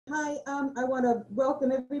Hi, I want to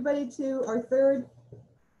welcome everybody to our third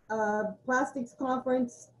plastics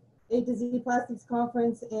conference, A to Z plastics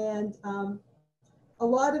conference. And a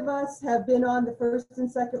lot of us have been on the first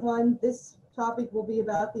and second one. This topic will be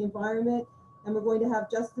about the environment, and we're going to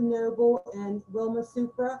have Justin Nobel and Wilma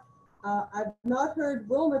Subra. I've not heard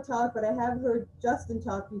Wilma talk, but I have heard Justin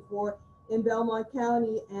talk before in Belmont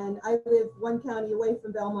County, and I live one county away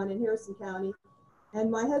from Belmont in Harrison County. And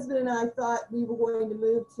my husband and I thought we were going to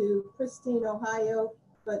move to pristine Ohio,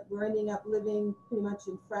 but we're ending up living pretty much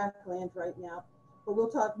in frack land right now. But we'll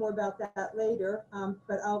talk more about that later.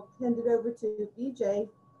 But I'll hand it over to BJ.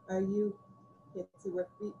 Are you, let's see where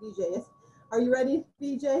BJ is. Are you ready,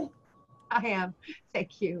 BJ? I am.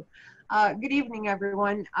 Thank you. Good evening,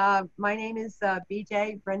 everyone. My name is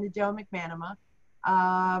BJ, Brenda Jo McManama.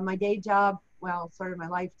 My day job, well, sort of my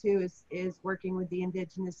life too, is working with the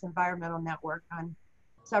Indigenous Environmental Network on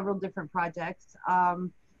several different projects.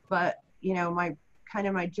 But you know, my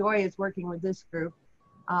joy is working with this group.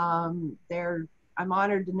 I'm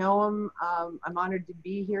honored to know them. I'm honored to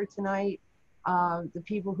be here tonight. The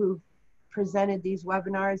people who presented these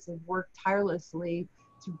webinars have worked tirelessly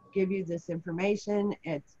to give you this information.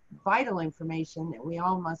 It's vital information that we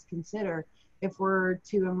all must consider if we're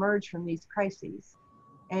to emerge from these crises.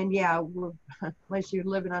 And yeah, unless you're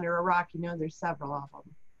living under a rock, you know there's several of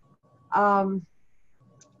them.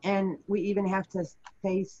 And we even have to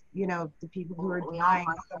face, you know, the people who are denying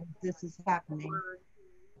this is happening.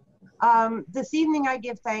 This evening I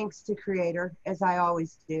give thanks to Creator, as I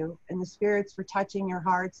always do, and the spirits for touching your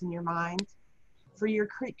hearts and your minds, for your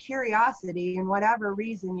curiosity and whatever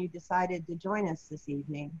reason you decided to join us this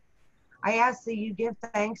evening. I ask that you give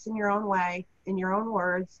thanks in your own way, in your own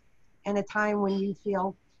words, in a time when you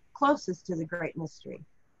feel closest to the great mystery.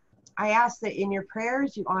 I ask that in your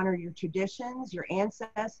prayers you honor your traditions, your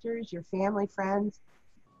ancestors, your family, friends.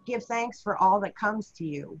 Give thanks for all that comes to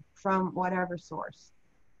you from whatever source.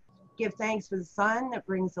 Give thanks for the sun that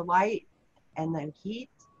brings the light and the heat,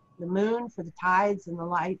 the moon for the tides and the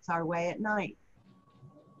lights our way at night.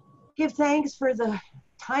 Give thanks for the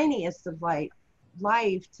tiniest of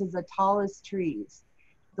life to the tallest trees,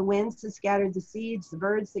 the winds that scattered the seeds, the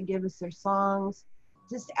birds that give us their songs,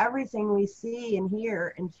 just everything we see and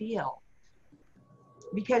hear and feel.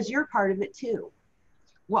 Because you're part of it too.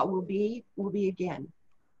 What will be again.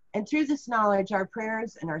 And through this knowledge, our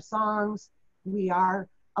prayers and our songs, we are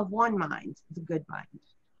of one mind, the good mind.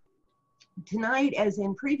 Tonight, as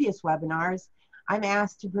in previous webinars, I'm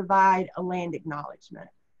asked to provide a land acknowledgement.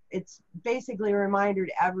 It's basically a reminder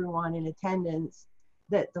to everyone in attendance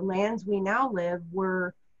that the lands we now live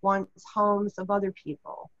were once homes of other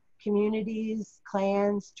people, communities,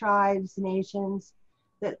 clans, tribes, nations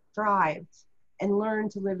that thrived and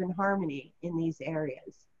learned to live in harmony in these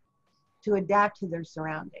areas, to adapt to their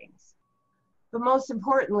surroundings. But most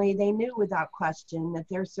importantly, they knew without question that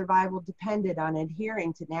their survival depended on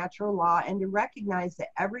adhering to natural law and to recognize that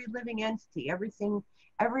every living entity, everything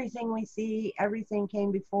we see, everything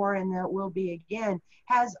came before and that will be again,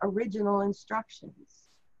 has original instructions.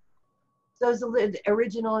 Those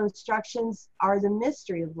original instructions are the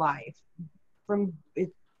mystery of life, from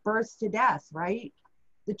birth to death, right?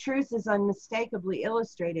 The truth is unmistakably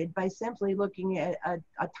illustrated by simply looking at a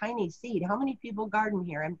tiny seed. How many people garden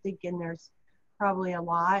here? I'm thinking there's probably a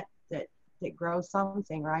lot that grow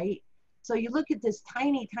something, right? So you look at this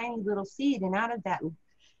tiny, tiny little seed, and out of that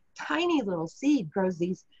tiny little seed grows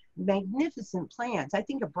these magnificent plants. I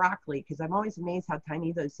think of broccoli because I'm always amazed how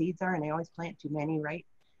tiny those seeds are, and I always plant too many, right?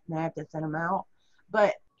 And I have to send them out.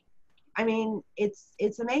 But I mean,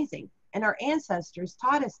 it's amazing. And our ancestors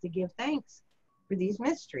taught us to give thanks for these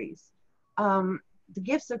mysteries. The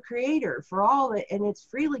gifts of Creator for all that, and it's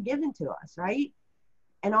freely given to us, right?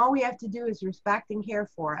 And all we have to do is respect and care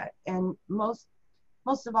for it. And most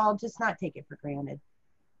of all, just not take it for granted.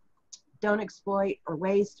 Don't exploit or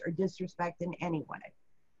waste or disrespect in any way.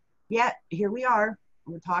 Yet, here we are.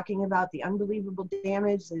 We're talking about the unbelievable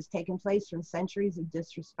damage that has taken place from centuries of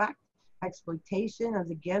disrespect, exploitation of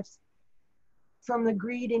the gifts, from the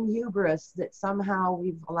greed and hubris that somehow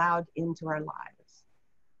we've allowed into our lives.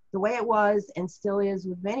 The way it was and still is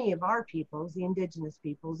with many of our peoples, the indigenous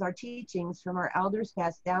peoples, our teachings from our elders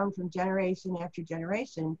passed down from generation after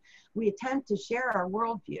generation, we attempt to share our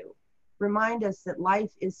worldview, remind us that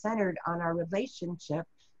life is centered on our relationship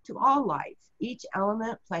to all life, each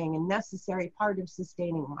element playing a necessary part of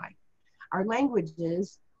sustaining life. Our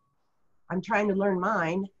languages, I'm trying to learn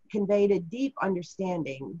mine, conveyed a deep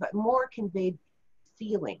understanding, but more conveyed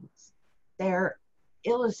feelings. They're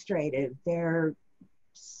illustrative, they're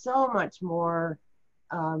so much more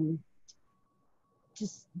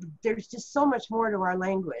just, there's just so much more to our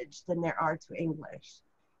language than there are to English.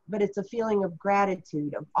 But it's a feeling of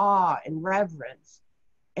gratitude, of awe and reverence,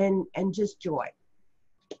 and just joy.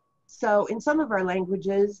 So in some of our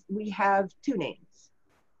languages, we have two names.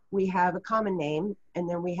 We have a common name, and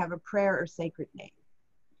then we have a prayer or sacred name.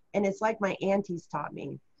 And it's like my aunties taught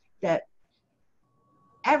me, that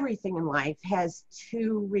everything in life has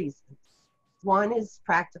two reasons. One is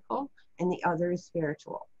practical and the other is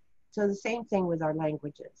spiritual. So the same thing with our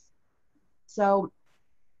languages. So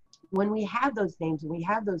when we have those names and we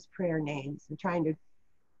have those prayer names, I'm trying to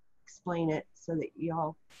explain it so that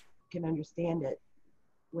y'all can understand it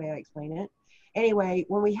the way I explain it. Anyway,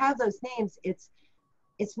 when we have those names, it's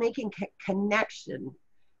making connection.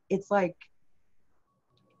 It's like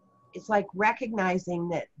recognizing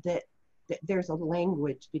that there's a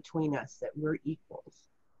language between us, that we're equals.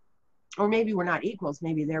 Or maybe we're not equals,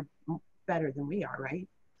 maybe they're better than we are, right?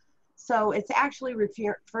 So it's actually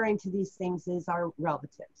referring to these things as our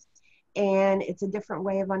relatives. And it's a different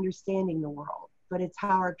way of understanding the world, but it's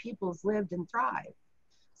how our peoples lived and thrived.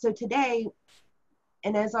 So today,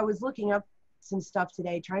 and as I was looking up some stuff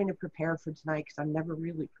today, trying to prepare for tonight, because I'm never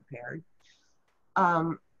really prepared,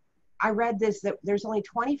 I read this, that there's only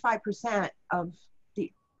 25% of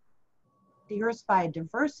the Earth's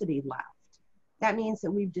biodiversity left. That means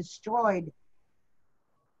that we've destroyed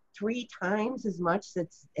 3 times as much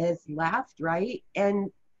that's as left, right?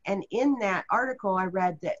 And in that article, I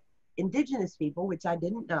read that indigenous people, which I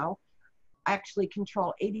didn't know, actually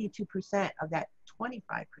control 82% of that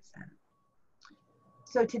 25%.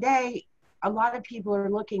 So today, a lot of people are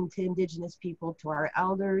looking to indigenous people, to our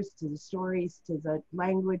elders, to the stories, to the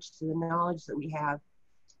language, to the knowledge that we have,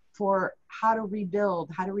 for how to rebuild,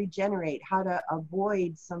 how to regenerate, how to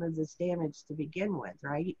avoid some of this damage to begin with,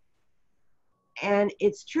 right? And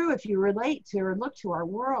it's true, if you relate to or look to our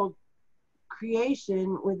world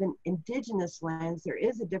creation with an indigenous lens, there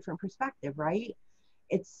is a different perspective, right?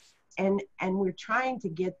 And we're trying to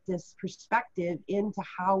get this perspective into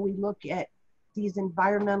how we look at these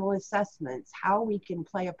environmental assessments, how we can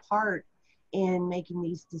play a part in making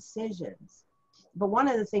these decisions. But one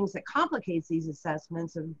of the things that complicates these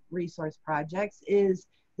assessments of resource projects is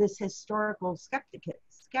this historical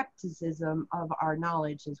skepticism of our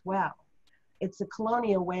knowledge as well. It's a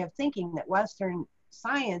colonial way of thinking that Western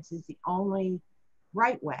science is the only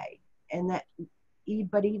right way, and that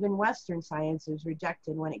but even Western science is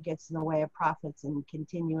rejected when it gets in the way of profits and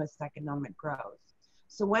continuous economic growth.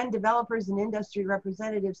 So when developers and industry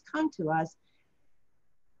representatives come to us,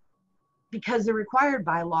 because they're required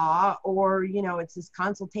by law, or, you know, it's this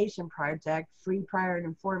consultation project, free, prior, and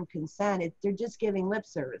informed consent, they're just giving lip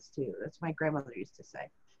service to. That's what my grandmother used to say.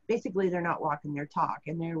 Basically, they're not walking their talk,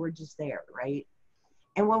 and we're just there, right?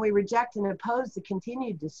 And when we reject and oppose the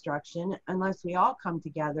continued destruction, unless we all come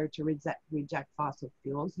together to reject fossil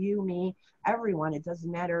fuels, you, me, everyone, it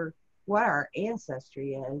doesn't matter what our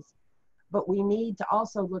ancestry is, but we need to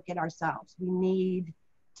also look at ourselves. We need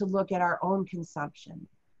to look at our own consumption,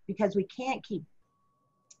 because we can't keep,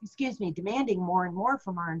 demanding more and more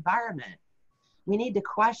from our environment. We need to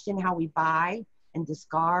question how we buy and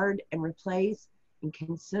discard and replace and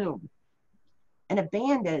consume. And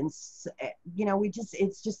abundance, you know,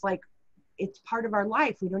 it's just like, it's part of our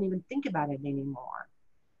life. We don't even think about it anymore.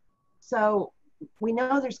 So we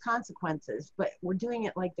know there's consequences, but we're doing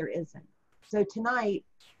it like there isn't. So tonight,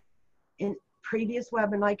 in previous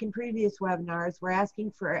webinars, we're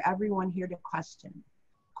asking for everyone here to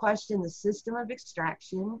question the system of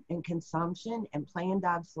extraction and consumption and planned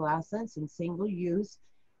obsolescence and single use,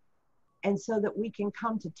 and so that we can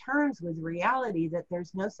come to terms with reality that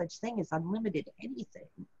there's no such thing as unlimited anything.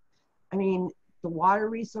 I mean, the water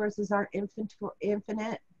resources aren't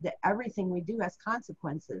infinite, that everything we do has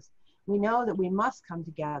consequences. We know that we must come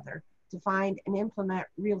together to find and implement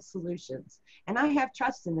real solutions. And I have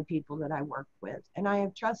trust in the people that I work with, and I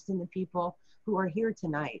have trust in the people who are here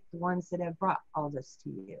tonight, the ones that have brought all this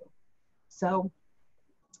to you. So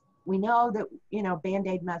we know that, you know,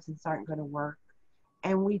 Band-Aid methods aren't going to work,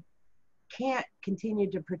 and we can't continue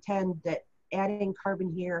to pretend that adding carbon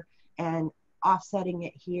here and offsetting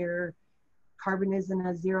it here, carbon isn't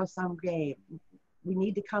a zero-sum game. We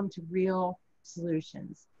need to come to real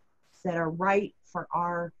solutions that are right for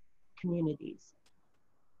our communities.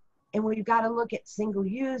 And we've got to look at single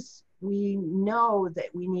use. We know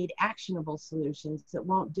that we need actionable solutions that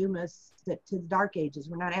won't doom us to the dark ages.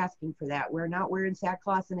 We're not asking for that. We're not wearing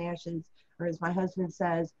sackcloth and ashes, or as my husband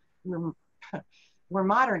says, we're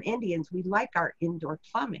modern Indians. We like our indoor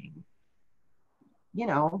plumbing. You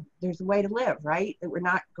know, there's a way to live, right? That we're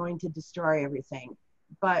not going to destroy everything.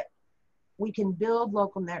 But we can build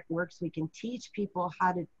local networks. We can teach people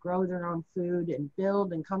how to grow their own food and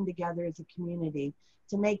build and come together as a community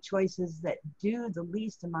to make choices that do the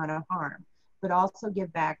least amount of harm, but also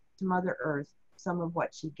give back to Mother Earth some of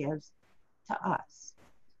what she gives to us.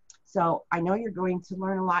 So I know you're going to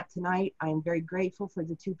learn a lot tonight. I'm very grateful for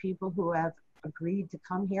the two people who have agreed to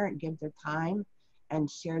come here and give their time and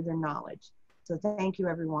share their knowledge. So thank you,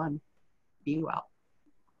 everyone. Be well.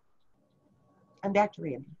 And back to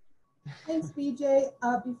Randy. Thanks, BJ.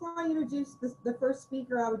 Before I introduce the first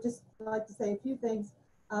speaker, I would just like to say a few things.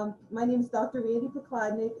 My name is Dr. Randy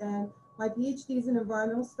Pokladnik, and my PhD is in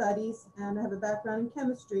environmental studies, and I have a background in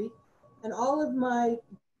chemistry. And all of my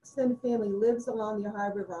extended family lives along the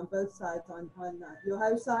Ohio River on both sides, on the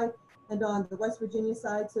Ohio side and on the West Virginia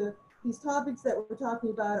side. So these topics that we're talking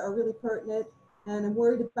about are really pertinent, and I'm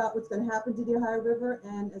worried about what's going to happen to the Ohio River.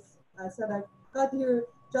 And as I said, I got to hear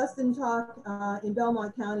Justin talk in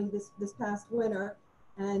Belmont County this past winter,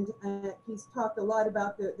 and he's talked a lot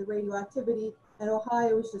about the radioactivity, and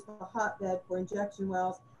Ohio is just a hotbed for injection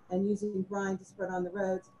wells and using brine to spread on the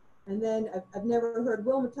roads. And then I've never heard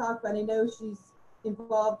Wilma talk, but I know she's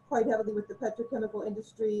involved quite heavily with the petrochemical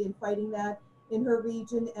industry and fighting that in her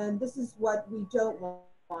region, and this is what we don't want.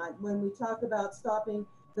 When we talk about stopping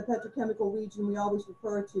the petrochemical region, we always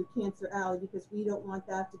refer to Cancer Alley because we don't want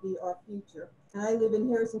that to be our future. And I live in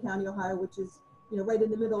Harrison County, Ohio, which is, right in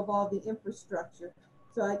the middle of all the infrastructure.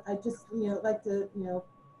 So I just, like to,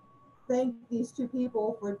 thank these two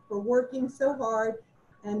people for working so hard,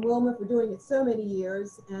 and Wilma for doing it so many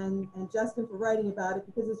years, and Justin for writing about it,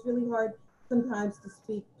 because it's really hard sometimes to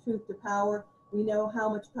speak truth to power. We know how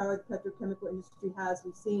much power the petrochemical industry has.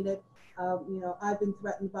 We've seen it. I've been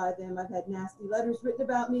threatened by them. I've had nasty letters written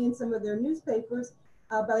about me in some of their newspapers,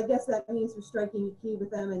 but I guess that means we're striking a key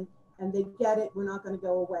with them, and they get it. We're not going to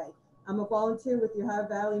go away. I'm a volunteer with the Ohio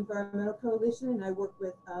Valley Environmental Coalition, and I work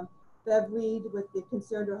with Bev Reed with the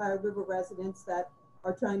Concerned Ohio River residents that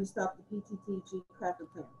are trying to stop the PTTG cracker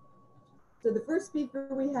plant. So the first speaker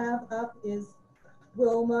we have up is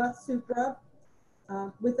Wilma Subra.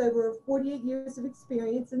 With over 48 years of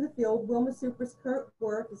experience in the field, Wilma Supra's current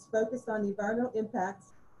work is focused on the environmental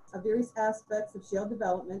impacts of various aspects of shale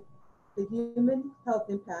development, the human health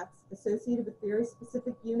impacts associated with various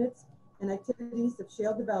specific units and activities of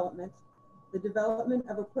shale development, the development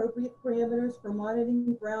of appropriate parameters for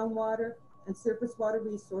monitoring groundwater and surface water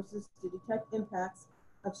resources to detect impacts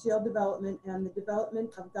of shale development, and the development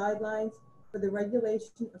of guidelines for the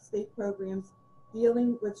regulation of state programs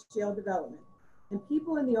dealing with shale development. And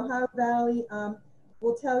people in the Ohio Valley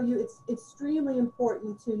will tell you it's extremely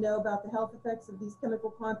important to know about the health effects of these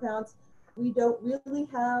chemical compounds. We don't really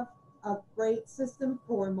have a great system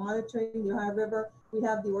for monitoring the Ohio River. We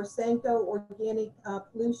have the Orsenco organic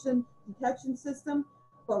pollution detection system,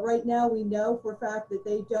 but right now we know for a fact that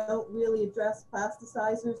they don't really address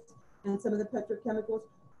plasticizers and some of the petrochemicals.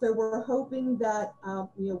 So we're hoping that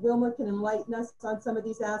Wilma can enlighten us on some of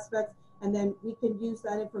these aspects, and then we can use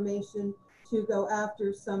that information to go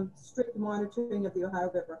after some strict monitoring of the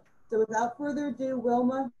Ohio River. So without further ado,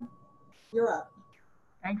 Wilma, you're up.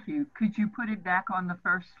 Thank you. Could you put it back on the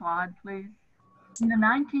first slide, please? In the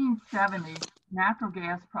 1970s, natural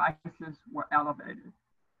gas prices were elevated.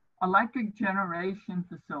 Electric generation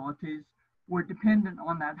facilities were dependent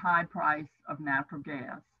on that high price of natural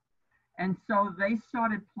gas. And so they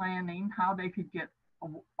started planning how they could get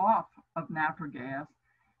off of natural gas,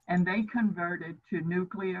 and they converted to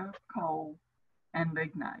nuclear, coal, and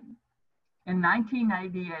lignite. In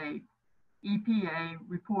 1988, EPA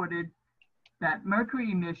reported that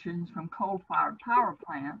mercury emissions from coal-fired power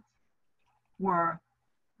plants were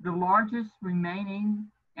the largest remaining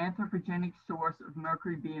anthropogenic source of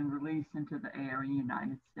mercury being released into the air in the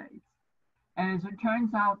United States. And as it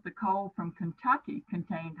turns out, the coal from Kentucky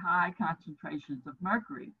contained high concentrations of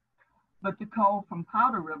mercury, but the coal from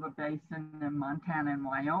Powder River Basin in Montana and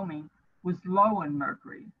Wyoming was low in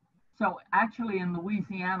mercury. So actually in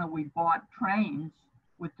Louisiana, we bought trains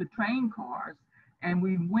with the train cars, and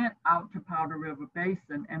we went out to Powder River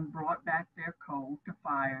Basin and brought back their coal to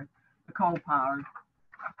fire the coal-powered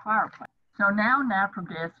power plant. So now natural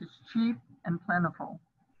gas is cheap and plentiful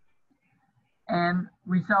and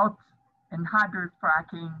results in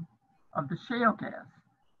hydrofracking of the shale gas.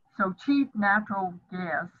 So cheap natural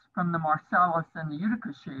gas from the Marcellus and the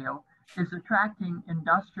Utica shale is attracting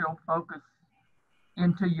industrial focus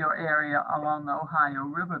into your area along the Ohio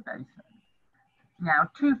River Basin. Now,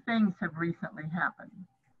 two things have recently happened.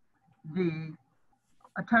 The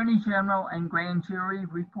Attorney General and Grand Jury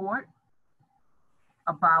report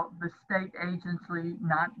about the state agency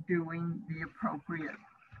not doing the appropriate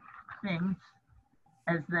things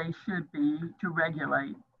as they should be to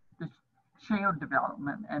regulate the shale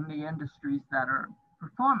development and the industries that are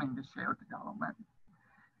performing the shale development.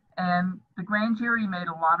 And the grand jury made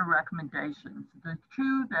a lot of recommendations. The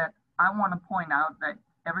two that I want to point out that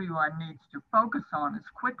everyone needs to focus on as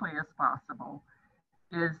quickly as possible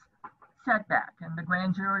is setback. And the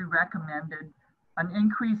grand jury recommended an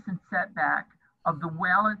increase in setback of the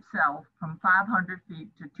well itself from 500 feet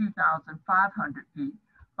to 2,500 feet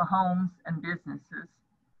for homes and businesses,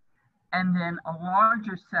 and then a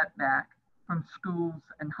larger setback from schools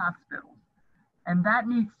and hospitals. And that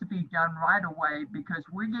needs to be done right away because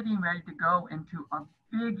we're getting ready to go into a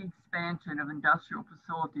big expansion of industrial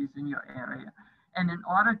facilities in your area. And in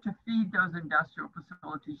order to feed those industrial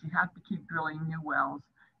facilities, you have to keep drilling new wells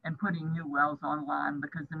and putting new wells online,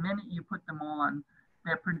 because the minute you put them on,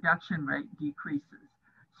 their production rate decreases.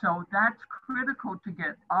 So that's critical to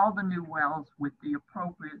get all the new wells with the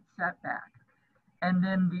appropriate setback. And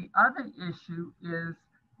then the other issue is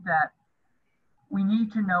that we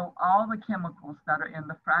need to know all the chemicals that are in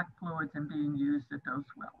the frac fluids and being used at those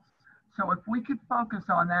wells. So if we could focus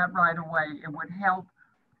on that right away, it would help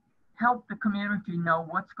the community know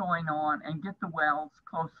what's going on and get the wells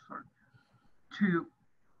closer to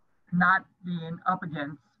not being up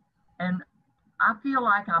against. And I feel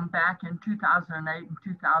like I'm back in 2008 and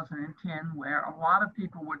 2010, where a lot of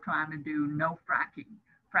people were trying to do no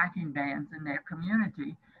fracking bans in their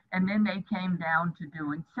community. And then they came down to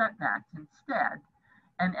doing setbacks instead.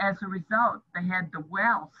 And as a result, they had the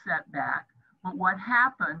well set back. But what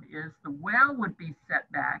happened is the well would be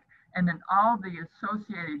set back, and then all the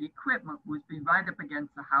associated equipment would be right up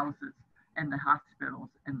against the houses and the hospitals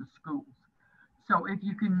and the schools. So if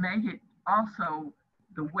you can make it also,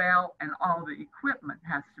 the well and all the equipment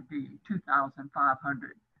has to be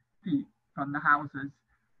 2,500 feet from the houses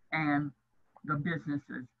and the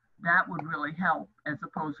businesses, that would really help, as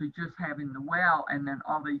opposed to just having the well and then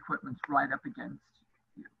all the equipment's right up against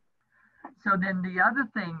you. So then the other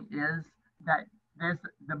thing is that there's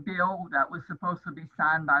the bill that was supposed to be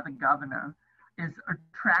signed by the governor is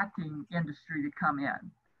attracting industry to come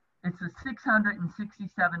in. It's a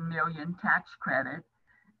 $667 million tax credit,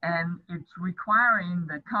 and it's requiring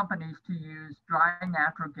the companies to use dry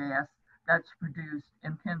natural gas that's produced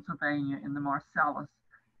in Pennsylvania in the Marcellus,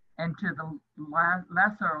 and to the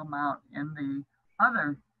lesser amount in the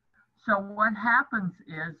other. So what happens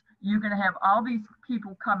is you're going to have all these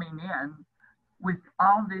people coming in with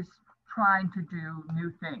all this trying to do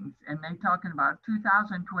new things, and they're talking about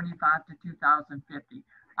 2025 to 2050.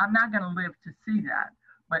 I'm not going to live to see that,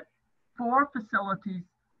 but 4 facilities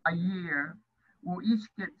a year will each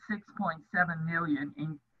get 6.7 million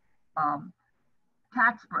in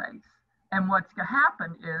tax breaks. And what's going to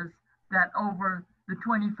happen is that over the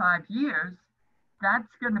 25 years,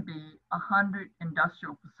 that's going to be 100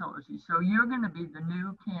 industrial facilities. So you're going to be the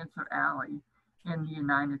new Cancer Alley in the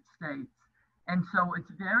United States. And so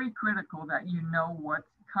it's very critical that you know what's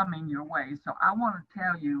coming your way. So I want to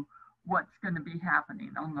tell you what's going to be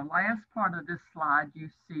happening. On the last part of this slide, you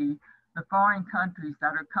see the foreign countries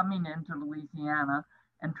that are coming into Louisiana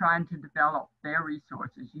and trying to develop their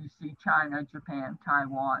resources. You see China, Japan,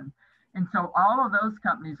 Taiwan. And so all of those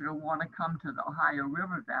companies are going to want to come to the Ohio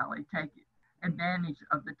River Valley, take advantage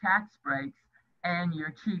of the tax breaks and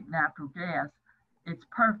your cheap natural gas. It's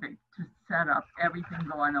perfect to set up everything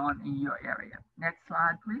going on in your area. Next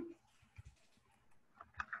slide, please.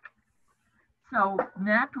 So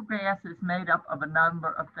natural gas is made up of a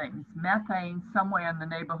number of things. Methane, somewhere in the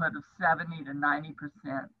neighborhood of 70 to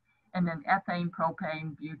 90%, and then ethane,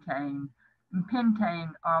 propane, butane, and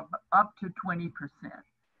pentane are up to 20%.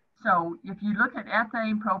 So if you look at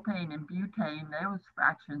ethane, propane, and butane, those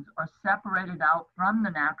fractions are separated out from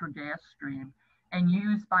the natural gas stream and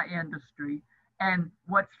used by industry. And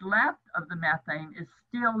what's left of the methane is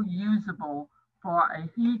still usable for a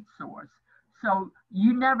heat source. So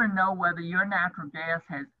you never know whether your natural gas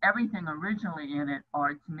has everything originally in it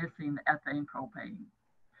or it's missing the ethane, propane.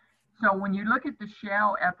 So when you look at the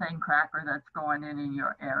Shell ethane cracker that's going in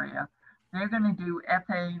your area, they're going to do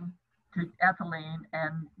ethane to ethylene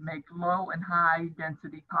and make low and high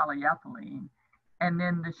density polyethylene. And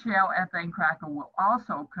then the Shell ethane cracker will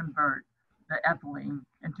also convert the ethylene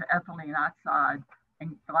into ethylene oxide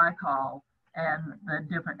and glycol and the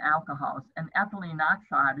different alcohols. And ethylene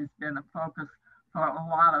oxide has been a focus for a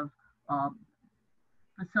lot of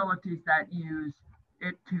facilities that use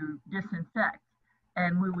it to disinfect.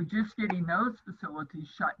 And we were just getting those facilities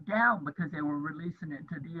shut down because they were releasing it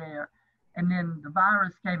to the air. And then the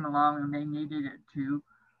virus came along and they needed it to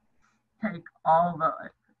take all the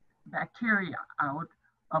bacteria out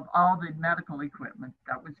of all the medical equipment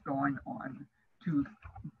that was going on to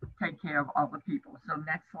take care of all the people. So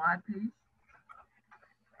next slide, please.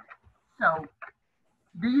 So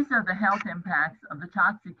these are the health impacts of the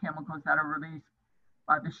toxic chemicals that are released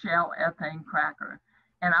by the Shell ethane cracker.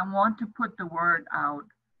 And I want to put the word out,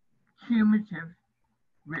 cumulative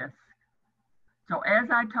risk. So as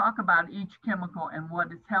I talk about each chemical and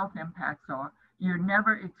what its health impacts are, you're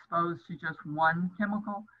never exposed to just one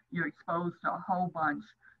chemical, you're exposed to a whole bunch.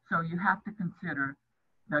 So you have to consider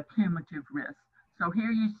the cumulative risk. So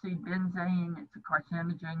here you see benzene, it's a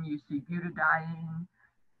carcinogen, you see butadiene.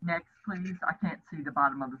 Next, please. I can't see the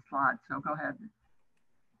bottom of the slide, so go ahead.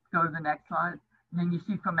 Go to the next slide. And then you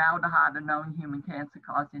see formaldehyde, a known human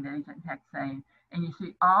cancer-causing agent, hexane, and you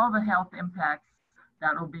see all the health impacts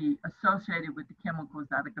that will be associated with the chemicals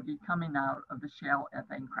that are going to be coming out of the Shell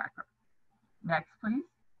ethane cracker. Next, please.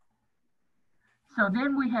 So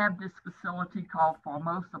then we have this facility called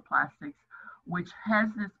Formosa Plastics, which has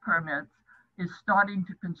this permit, is starting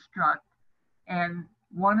to construct, and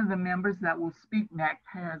one of the members that will speak next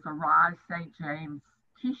has a Rise St. James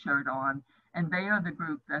t-shirt on, and they are the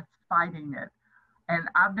group that's fighting it. And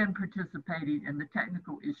I've been participating in the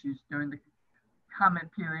technical issues during the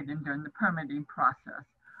comment period and during the permitting process.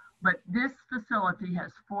 But this facility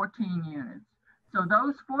has 14 units. So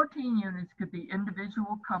those 14 units could be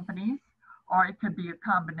individual companies, or it could be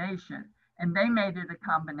a combination. And they made it a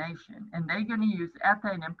combination. And they're going to use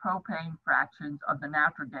ethane and propane fractions of the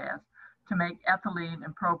natural gas to make ethylene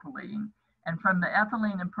and propylene. And from the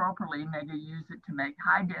ethylene and propylene, they're going to use it to make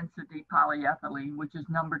high density polyethylene, which is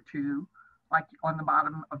number 2, like on the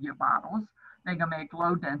bottom of your bottles. They're going to make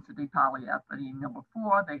low density polyethylene, number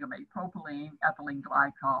 4. They're going to make propylene, ethylene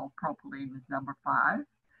glycol, propylene is number 5.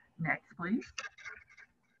 Next, please.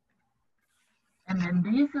 And then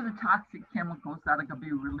these are the toxic chemicals that are going to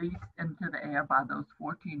be released into the air by those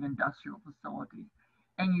 14 industrial facilities.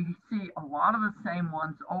 And you see a lot of the same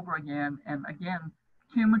ones over again, and again,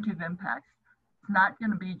 cumulative impacts. It's not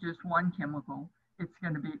going to be just one chemical. It's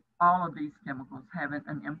going to be all of these chemicals having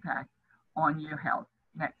an impact on your health.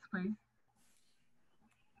 Next, please.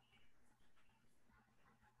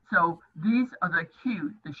 So these are the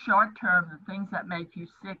acute, the short term, the things that make you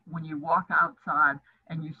sick when you walk outside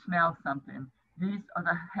and you smell something. These are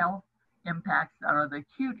the health impacts that are the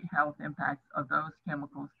acute health impacts of those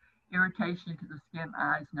chemicals. Irritation to the skin,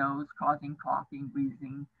 eyes, nose, causing coughing,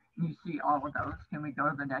 wheezing. You see all of those. Can we go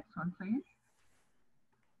to the next one, please?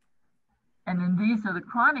 And then these are the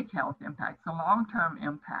chronic health impacts, the long-term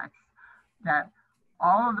impacts that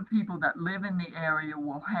all of the people that live in the area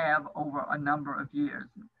will have over a number of years.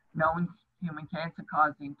 Known human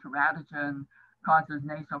cancer-causing teratogen, causes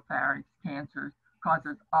nasopharynx cancers,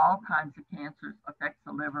 causes all kinds of cancers, affects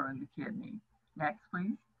the liver and the kidney. Next,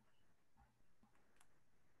 please.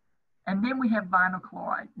 And then we have vinyl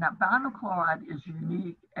chloride. Now, vinyl chloride is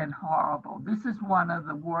unique and horrible. This is one of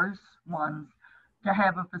the worst ones to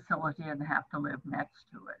have a facility and have to live next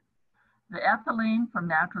to it. The ethylene from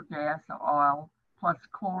natural gas or oil plus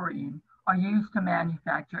chlorine are used to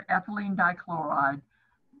manufacture ethylene dichloride.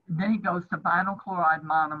 Then it goes to vinyl chloride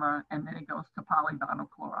monomer, and then it goes to polyvinyl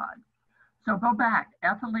chloride. So go back.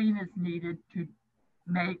 Ethylene is needed to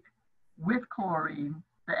make, with chlorine,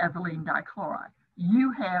 the ethylene dichloride.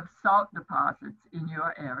 You have salt deposits in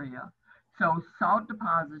your area. So salt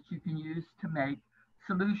deposits you can use to make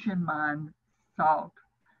solution mined salt,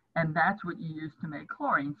 and that's what you use to make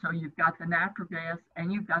chlorine. So you've got the natural gas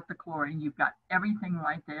and you've got the chlorine. You've got everything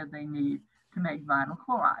right there they need to make vinyl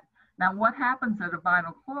chloride. Now, what happens at a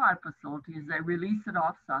vinyl chloride facility is they release it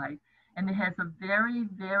off-site, and it has a very,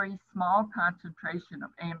 very small concentration of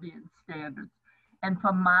ambient standards. And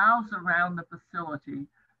for miles around the facility,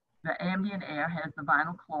 the ambient air has the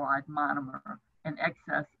vinyl chloride monomer in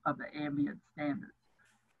excess of the ambient standards.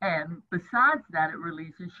 And besides that, it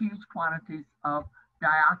releases huge quantities of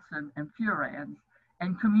dioxin and furans.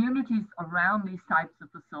 And communities around these types of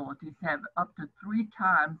facilities have up to 3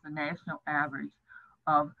 times the national average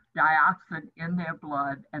of dioxin in their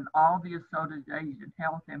blood and all the associated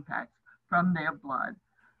health impacts from their blood.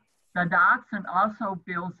 The dioxin also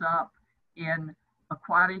builds up in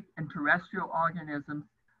aquatic and terrestrial organisms,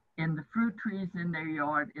 in the fruit trees in their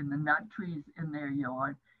yard, in the nut trees in their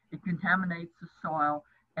yard. It contaminates the soil,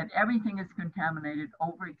 and everything is contaminated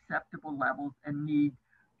over acceptable levels and need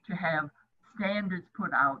to have standards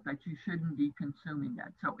put out that you shouldn't be consuming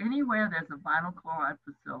that. So anywhere there's a vinyl chloride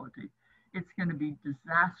facility, it's going to be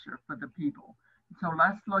disaster for the people. So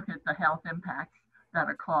let's look at the health impacts that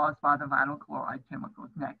are caused by the vinyl chloride chemicals.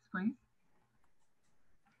 Next, please.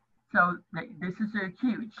 So this is the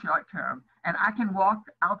acute short term, and I can walk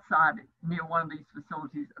outside near one of these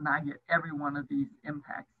facilities and I get every one of these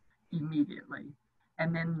impacts immediately.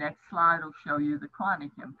 And then next slide will show you the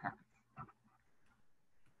chronic impacts.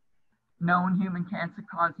 Known human cancer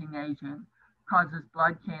causing agent, causes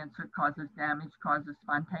blood cancer, causes damage, causes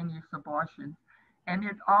spontaneous abortion, and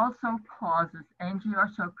it also causes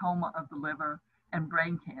angiosarcoma of the liver and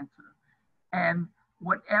brain cancer. And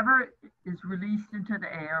whatever is released into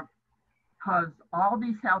the air cause all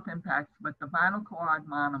these health impacts, but the vinyl chloride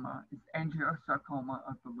monomer is angiosarcoma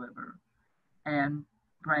of the liver and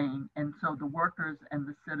brain. And so the workers and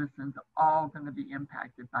the citizens are all going to be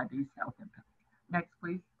impacted by these health impacts. Next,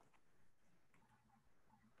 please.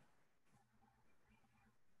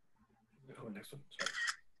 Oh, next one. Sorry.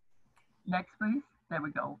 Next, please. There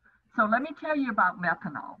we go. So let me tell you about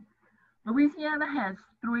methanol. Louisiana has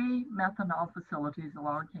 3 methanol facilities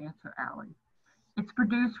along Cancer Alley. It's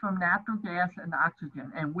produced from natural gas and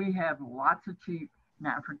oxygen, and we have lots of cheap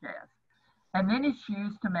natural gas. And then it's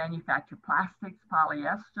used to manufacture plastics,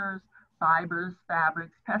 polyesters, fibers,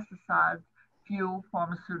 fabrics, pesticides, fuel,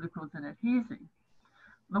 pharmaceuticals, and adhesives.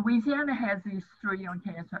 Louisiana has these 3 on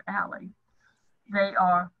Cancer Alley. They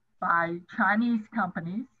are by Chinese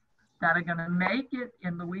companies that are going to make it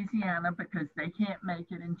in Louisiana because they can't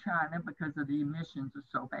make it in China because of the emissions are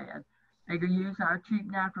so bad. They're going to use our cheap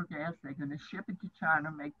natural gas. They're going to ship it to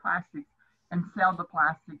China, make plastics, and sell the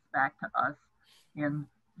plastics back to us in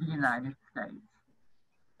the United States.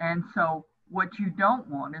 And so what you don't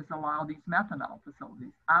want is allow these methanol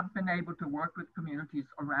facilities. I've been able to work with communities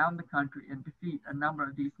around the country and defeat a number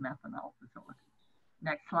of these methanol facilities.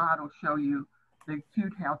 Next slide will show you the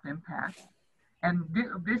acute health impacts. And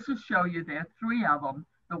this will show you there are 3 of them.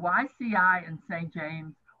 The YCI and St.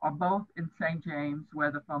 James are both in St. James, where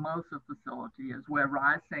the Formosa facility is, where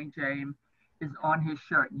Rise St. James is on his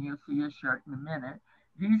shirt, and you'll see his shirt in a minute.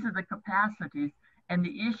 These are the capacities, and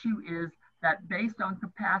the issue is that based on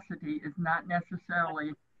capacity is not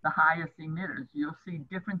necessarily the highest emitters. You'll see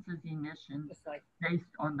differences in emissions based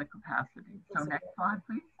on the capacity. So next slide,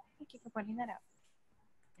 please. Thank you for pointing that out.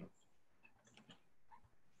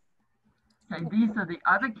 Okay, these are the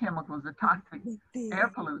other chemicals, the toxic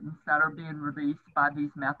air pollutants that are being released by these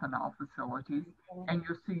methanol facilities. And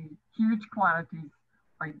you'll see huge quantities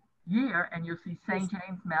a year, and you'll see St.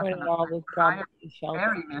 James methanol higher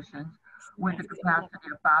air emissions with a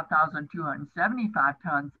capacity of 5,275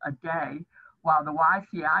 tons a day, while the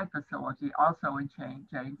YCI facility, also in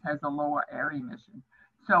St. James, has a lower air emission.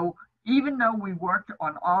 So even though we worked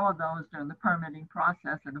on all of those during the permitting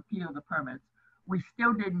process and appealed the permits, we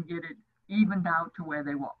still didn't get it evened out to where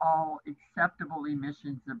they were all acceptable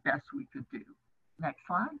emissions, the best we could do. Next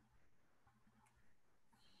slide.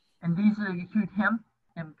 And these are the acute health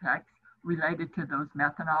impacts related to those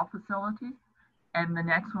methanol facilities. And the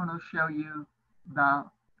next one will show you the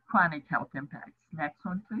chronic health impacts. Next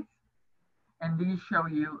one, please. And these show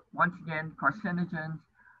you, once again, carcinogens,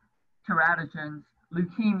 teratogens,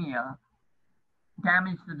 leukemia,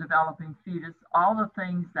 damage to developing fetus, all the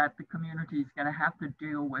things that the community is going to have to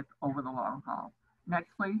deal with over the long haul.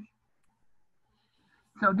 Next, please.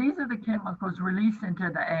 So these are the chemicals released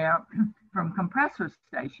into the air from compressor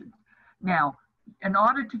stations. Now, in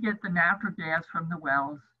order to get the natural gas from the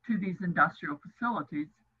wells to these industrial facilities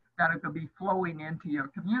that are going to be flowing into your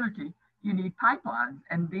community, you need pipelines.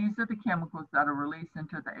 And these are the chemicals that are released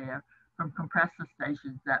into the air from compressor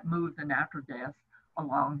stations that move the natural gas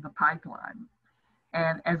along the pipeline.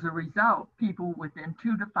 And as a result, people within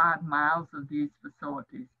 2 to 5 miles of these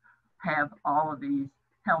facilities have all of these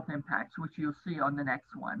health impacts, which you'll see on the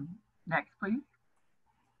next one. Next, please.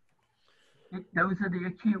 Those are the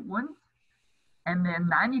acute ones. And then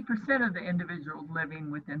 90% of the individuals living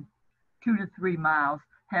within 2 to 3 miles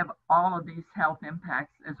have all of these health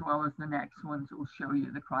impacts, as well as the next ones will show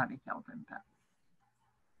you the chronic health impacts.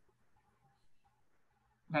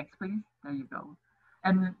 Next, please. There you go.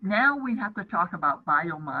 And now we have to talk about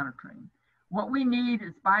biomonitoring. What we need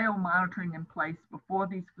is biomonitoring in place before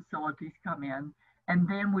these facilities come in, and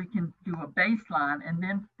then we can do a baseline and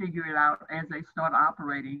then figure it out as they start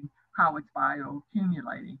operating, how it's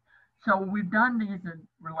bioaccumulating. So we've done these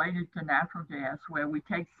related to natural gas, where we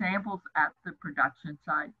take samples at the production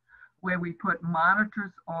site, where we put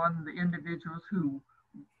monitors on the individuals who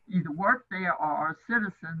either work there or are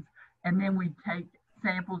citizens, and then we take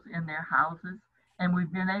samples in their houses. And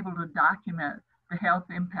we've been able to document the health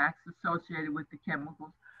impacts associated with the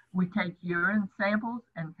chemicals. We take urine samples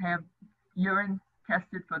and have urine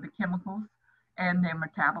tested for the chemicals and their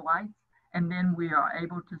metabolites. And then we are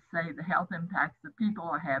able to say the health impacts that people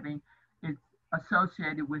are having is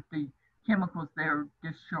associated with the chemicals they're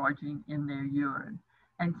discharging in their urine.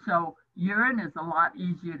 And so urine is a lot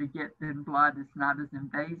easier to get than blood. It's not as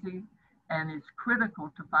invasive. and it's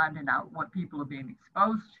critical to finding out what people are being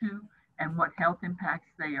exposed to and what health impacts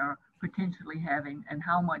they are potentially having and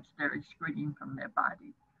how much they're excreting from their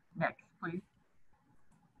body. Next, please.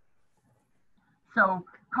 So,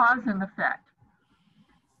 cause and effect.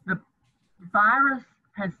 The virus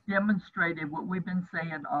has demonstrated what we've been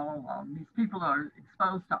saying all along. These people are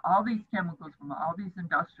exposed to all these chemicals from all these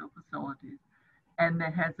industrial facilities, and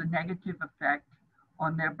that has a negative effect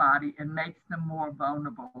on their body and makes them more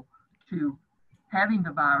vulnerable to having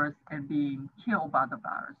the virus and being killed by the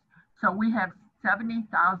virus. So we have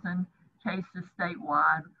 70,000 cases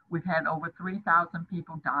statewide. We've had over 3,000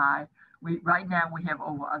 people die. Right now we have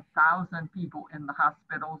over 1,000 people in the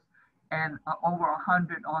hospitals and over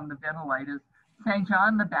 100 on the ventilators. St.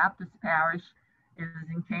 John the Baptist Parish is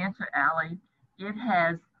in Cancer Alley. It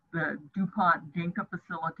has the DuPont Dinka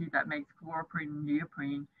facility that makes chloroprene and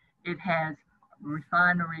neoprene. It has a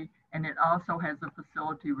refinery, and it also has a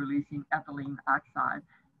facility releasing ethylene oxide.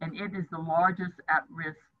 And it is the largest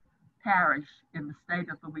at-risk parish in the state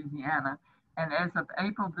of Louisiana. And as of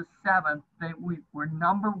April the 7th, we were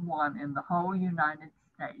 #1 in the whole United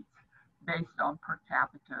States based on per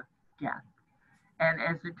capita death. And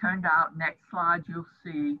as it turned out, next slide, you'll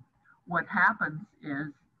see what happens is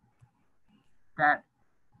that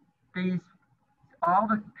all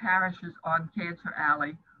the parishes on Cancer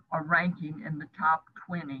Alley are ranking in the top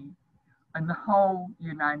 20 in the whole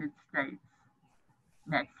United States.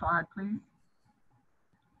 Next slide, please.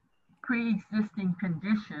 Pre-existing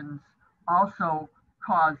conditions also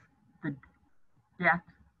cause the death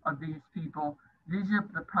of these people. These are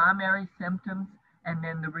the primary symptoms, and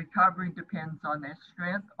then the recovery depends on their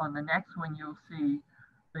strength. On the next one, you'll see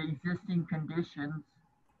the existing conditions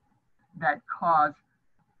that cause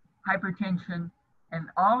hypertension, and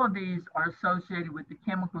all of these are associated with the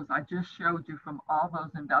chemicals I just showed you from all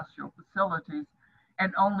those industrial facilities,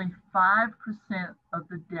 and only 5% of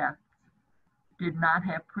the deaths did not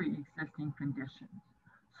have pre-existing conditions.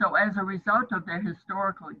 So as a result of their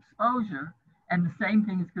historical exposure, and the same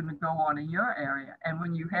thing is going to go on in your area, and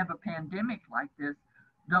when you have a pandemic like this,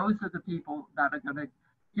 those are the people that are going to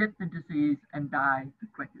get the disease and die the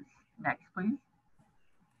quickest. Next, please.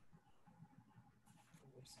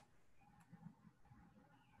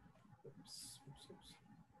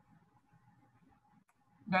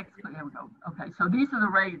 Next, there we go. Okay, so these are the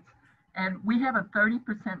rates. And we have a 30%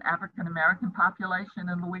 African-American population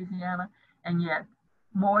in Louisiana, and yet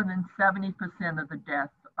more than 70% of the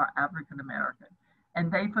deaths are African-American.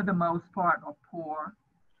 And they, for the most part, are poor.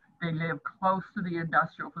 They live close to the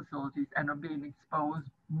industrial facilities and are being exposed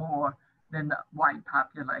more than the white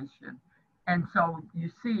population. And so you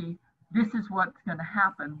see, this is what's going to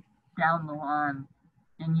happen down the line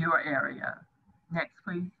in your area. Next,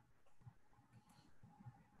 please.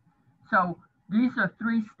 So these are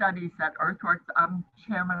 3 studies that Earthworks, I'm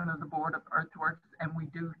chairman of the board of Earthworks, and we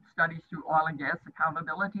do studies through Oil and Gas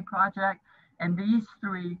Accountability Project. And these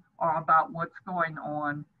 3 are about what's going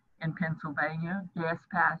on in Pennsylvania. Gas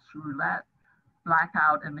patch roulette,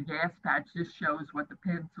 blackout, and the gas patch just shows what the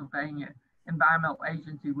Pennsylvania Environmental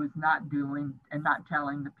Agency was not doing and not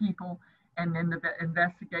telling the people. And then the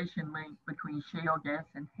investigation link between shale gas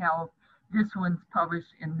and health. This one's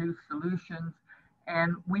published in New Solutions.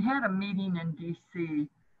 And we had a meeting in DC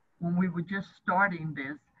when we were just starting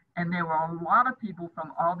this, and there were a lot of people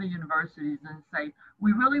from all the universities and say,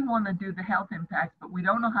 we really want to do the health impacts, but we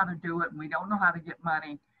don't know how to do it, and we don't know how to get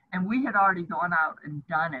money. And we had already gone out and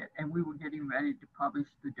done it, and we were getting ready to publish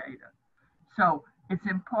the data. So it's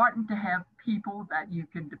important to have people that you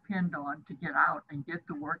can depend on to get out and get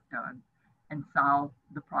the work done and solve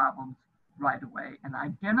the problems right away, and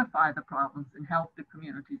identify the problems and help the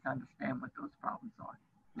communities understand what those problems are.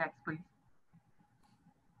 Next, please.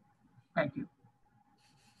 Thank you.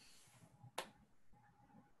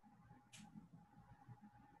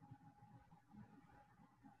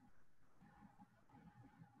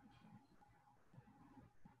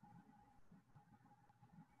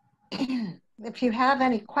 If you have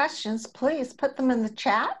any questions, please put them in the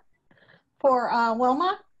chat for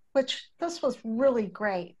Wilma, which this was really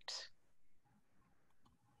great.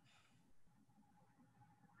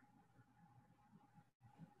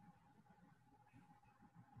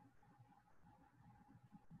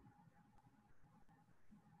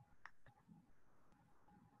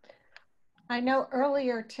 I know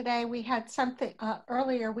earlier today we had something,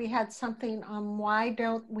 on why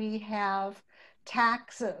don't we have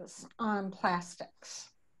taxes on plastics.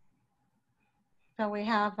 So we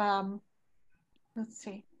have, let's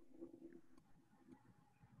see.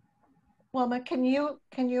 Wilma, can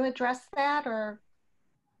you address that, or?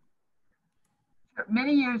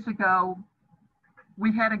 Many years ago,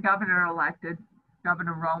 we had a governor elected,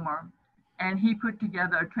 Governor Romer, and he put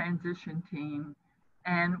together a transition team,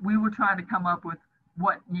 and we were trying to come up with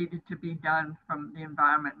what needed to be done from the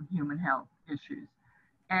environment and human health issues.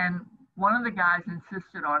 And one of the guys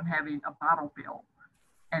insisted on having a bottle bill,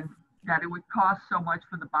 and that it would cost so much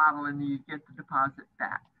for the bottle and you get the deposit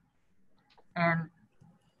back. And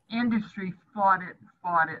industry fought it.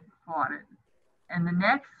 And the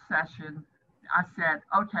next session, I said,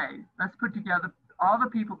 okay, let's put together all the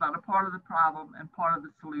people that are part of the problem and part of the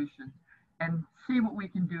solution and see what we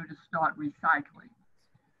can do to start recycling.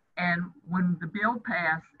 And when the bill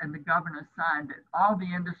passed and the governor signed it, all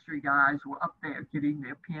the industry guys were up there getting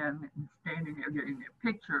their pen and standing there getting their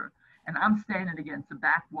picture. And I'm standing against the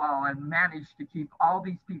back wall and managed to keep all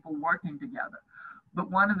these people working together. But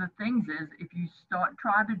one of the things is, if you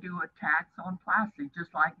try to do a tax on plastic,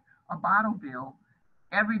 just like a bottle bill,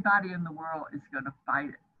 everybody in the world is going to fight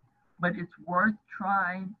it. But it's worth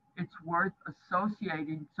trying. It's worth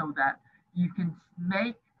associating so that you can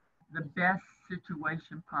make the best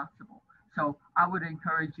situation possible. So I would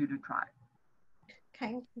encourage you to try it.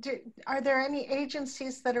 Okay. Are there any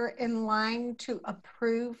agencies that are in line to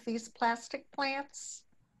approve these plastic plants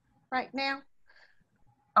right now?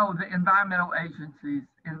 Oh, the environmental agencies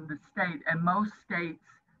in the state, and most states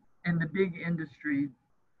in the big industry,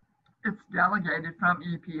 it's delegated from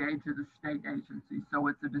EPA to the state agency. So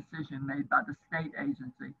it's a decision made by the state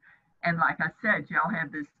agency. And like I said, y'all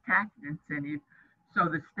have this tax incentive, so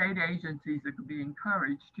the state agencies are being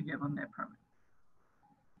encouraged to give them their permit.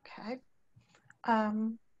 Okay.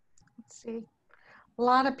 Let's see. A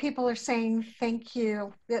lot of people are saying thank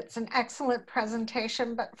you. It's an excellent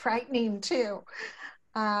presentation, but frightening too.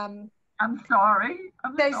 I'm sorry.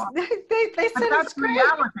 They But said that's it's great.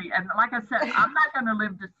 reality. And like I said, I'm not going to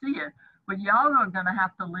live to see it, but y'all are going to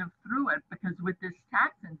have to live through it, because with this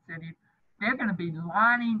tax incentive, they're going to be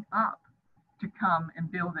lining up to come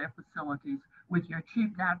and build their facilities with your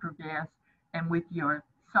cheap natural gas and with your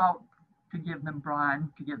salt to give them brine,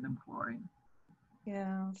 to give them chlorine.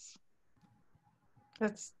 Yes.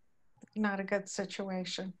 That's not a good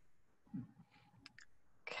situation.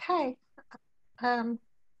 Okay.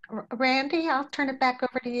 Randy, I'll turn it back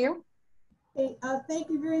over to you. Hey, thank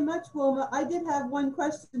you very much, Wilma. I did have one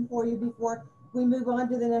question for you before we move on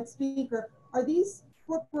to the next speaker. Are these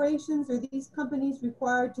corporations or these companies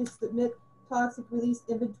required to submit toxic release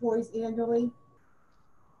inventories annually?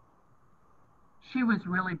 She was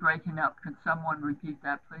really breaking up. Could someone repeat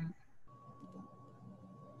that, please?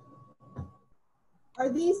 Are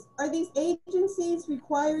these agencies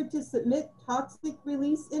required to submit toxic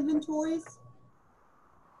release inventories?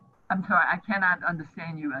 I'm sorry, I cannot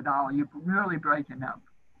understand you at all. You're really breaking up.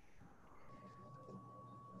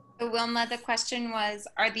 So Wilma, the question was,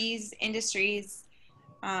 are these industries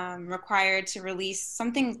required to release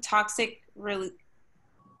something toxic release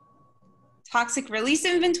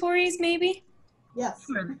inventories, maybe? Yes.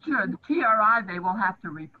 Sure. The TRI, they will have to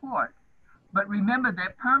report. But remember,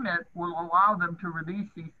 their permit will allow them to release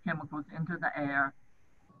these chemicals into the air,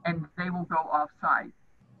 and they will go off-site.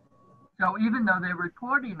 So even though they're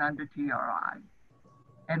reporting under TRI,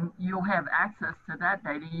 and you'll have access to that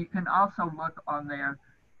data, you can also look on the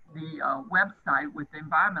website with the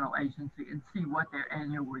environmental agency and see what their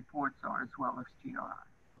annual reports are, as well as TRI.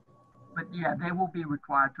 But yeah, they will be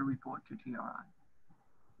required to report to TRI.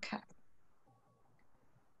 Okay.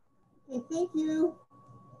 Okay, thank you.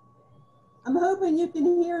 I'm hoping you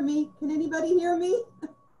can hear me. Can anybody hear me?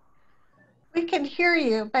 We can hear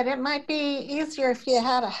you, but it might be easier if you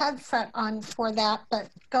had a headset on for that, but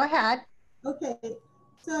go ahead. Okay,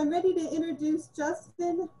 so I'm ready to introduce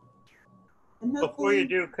Justin. And before you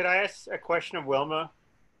do, could I ask a question of Wilma?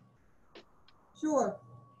 Sure.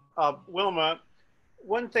 Wilma,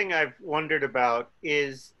 one thing I've wondered about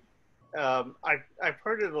is I've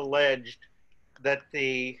heard it alleged that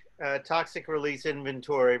the toxic release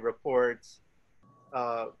inventory reports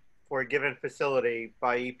for a given facility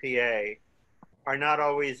by EPA are not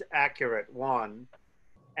always accurate, one,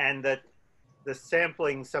 and that the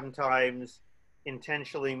sampling sometimes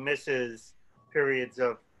intentionally misses periods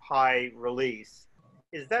of high release.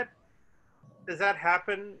 Does that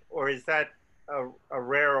happen, or is that a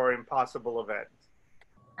rare or impossible event?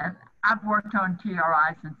 And I've worked on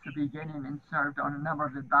TRI since the beginning and served on a number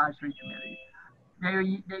of advisory committees.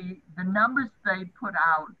 The numbers they put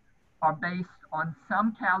out are based on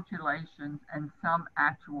some calculations and some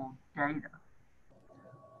actual data.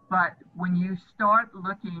 But when you start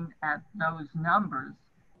looking at those numbers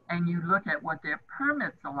and you look at what their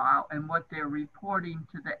permits allow and what they're reporting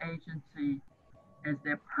to the agency as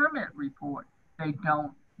their permit report, they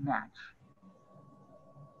don't match.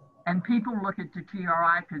 And people look at the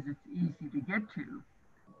TRI because it's easy to get to,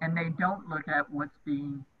 and they don't look at what's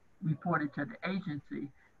being reported to the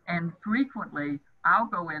agency. And frequently, I'll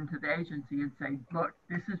go into the agency and say, look,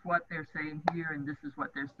 this is what they're saying here, and this is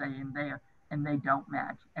what they're saying there, and they don't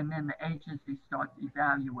match. And then the agency starts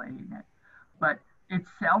evaluating it. But it's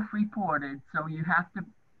self-reported, so you have to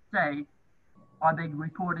say, are they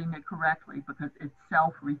reporting it correctly? Because it's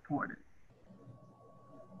self-reported.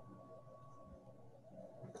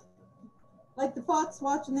 Like the fox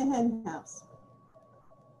watching the hen house.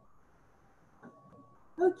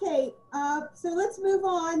 Okay, so let's move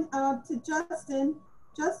on to Justin.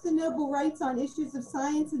 Justin Nobel writes on issues of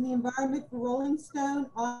science and the environment for Rolling Stone,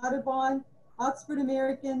 Audubon, Oxford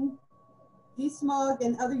American, DeSmog,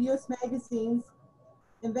 and other U.S. magazines,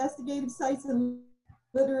 investigative sites and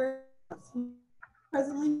literature. He's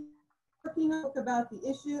presently working on a book about the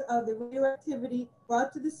issue of the radioactivity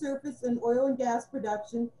brought to the surface in oil and gas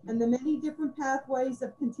production and the many different pathways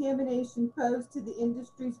of contamination posed to the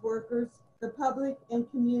industry's workers, the public and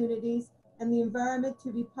communities, and the environment,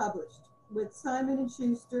 to be published with Simon &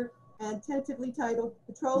 Schuster and tentatively titled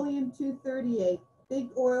Petroleum 238, Big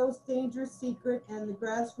Oil's Dangerous Secret and the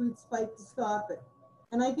Grassroots Fight to Stop It.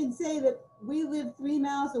 And I can say that we live 3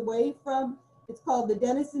 miles away from, it's called the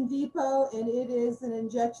Denison Depot, and it is an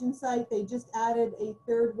injection site. They just added a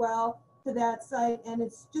 3rd well to that site, and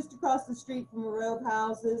it's just across the street from a row of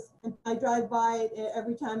houses. And I drive by it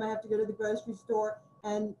every time I have to go to the grocery store,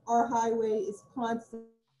 and our highway is constantly.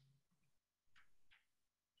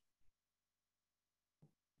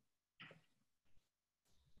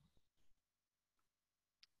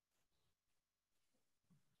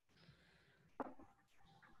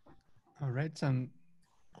 All right,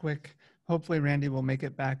 hopefully Randy will make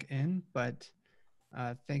it back in, but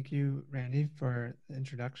thank you, Randy, for the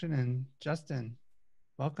introduction, and Justin,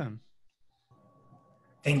 welcome.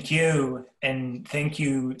 Thank you, and thank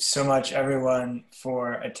you so much, everyone,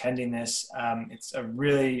 for attending this. It's a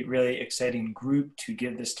really, really exciting group to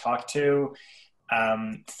give this talk to.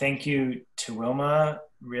 Thank you to Wilma.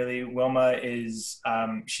 Really, Wilma is,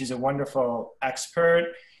 she's a wonderful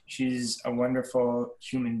expert. She's a wonderful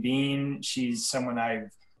human being. She's someone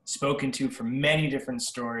I've spoken to for many different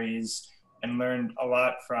stories and learned a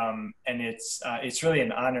lot from. And it's really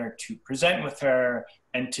an honor to present with her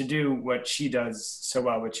and to do what she does so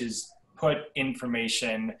well, which is put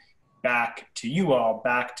information back to you all,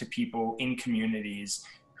 back to people in communities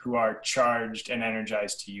who are charged and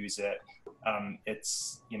energized to use it.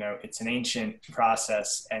 It's an ancient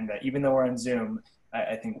process, and even though we're on Zoom,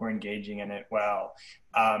 I think we're engaging in it well.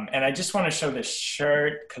 And I just want to show this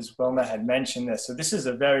shirt because Wilma had mentioned this. So this is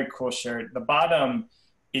a very cool shirt. The bottom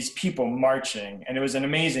is people marching, and it was an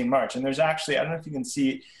amazing march. And there's actually, I don't know if you can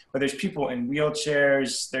see, but there's people in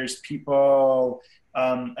wheelchairs. There's people,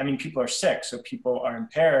 people are sick, so people are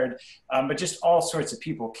impaired, but just all sorts of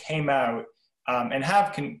people came out and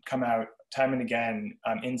have come out time and again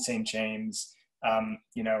in St. James,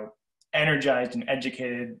 energized and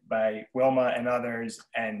educated by Wilma and others,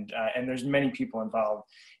 and there's many people involved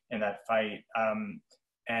in that fight.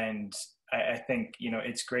 And I think,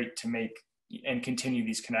 it's great to make and continue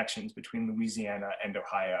these connections between Louisiana and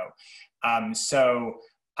Ohio. So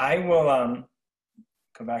I will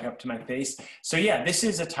go back up to my face. So yeah, this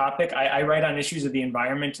is a topic. I write on issues of the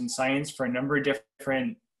environment and science for a number of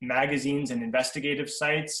different magazines and investigative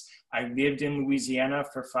sites. I lived in Louisiana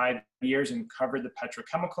for 5 years and covered the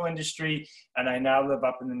petrochemical industry, and I now live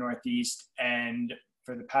up in the Northeast. And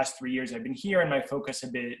for the past 3 years, I've been here, and my focus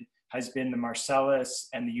has been the Marcellus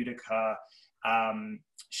and the Utica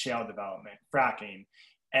shale development, fracking.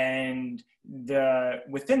 And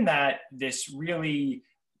within that, this really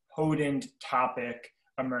potent topic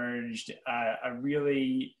emerged, a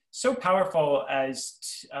really so powerful as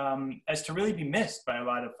to really be missed by a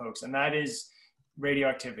lot of folks, and that is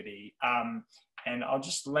radioactivity. And I'll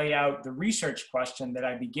just lay out the research question that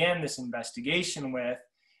I began this investigation with.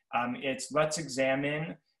 It's let's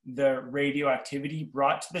examine the radioactivity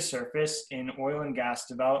brought to the surface in oil and gas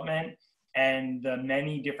development and the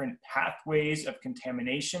many different pathways of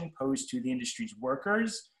contamination posed to the industry's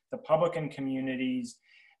workers, the public and communities,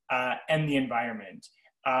 and the environment.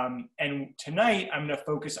 And tonight, I'm going to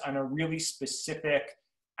focus on a really specific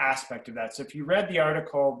aspect of that. So if you read the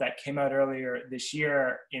article that came out earlier this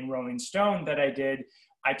year in Rolling Stone that I did,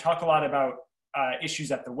 I talk a lot about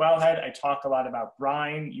issues at the wellhead. I talk a lot about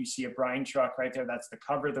brine. You see a brine truck right there. That's the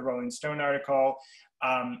cover of the Rolling Stone article.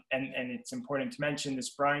 And it's important to mention this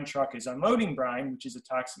brine truck is unloading brine, which is a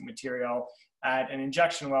toxic material, at an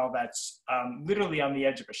injection well that's literally on the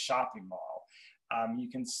edge of a shopping mall. You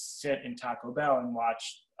can sit in Taco Bell and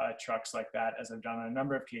watch trucks like that, as I've done on a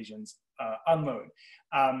number of occasions, unload.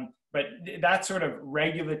 But that sort of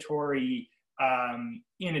regulatory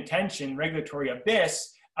inattention, regulatory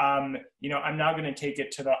abyss, you know, I'm now going to take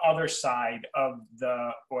it to the other side of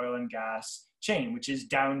the oil and gas chain, which is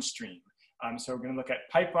downstream. So we're going to look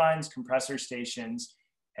at pipelines, compressor stations,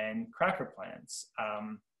 and cracker plants.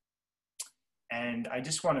 And I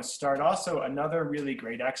just want to start also another really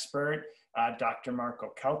great expert, Dr.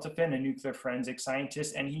 Marco Keltefin, a nuclear forensic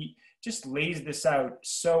scientist, and he just lays this out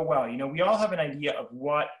so well. You know, we all have an idea of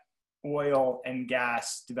what oil and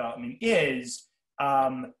gas development is,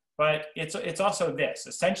 but it's also this.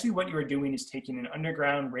 Essentially what you are doing is taking an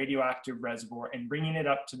underground radioactive reservoir and bringing it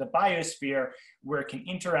up to the biosphere where it can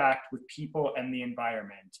interact with people and the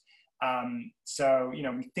environment. So, you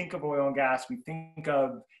know, we think of oil and gas, we think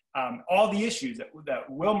of all the issues that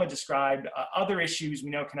Wilma described, other issues we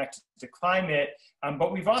know connected to climate,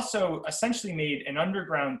 but we've also essentially made an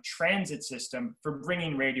underground transit system for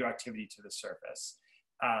bringing radioactivity to the surface.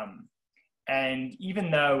 And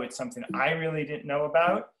even though it's something I really didn't know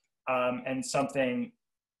about, and something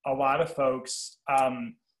a lot of folks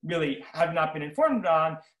really have not been informed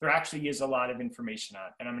on, there actually is a lot of information on.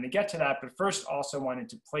 And I'm going to get to that, but first also wanted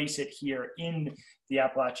to place it here in the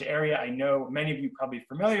Appalachia area. I know many of you probably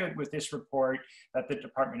familiar with this report that the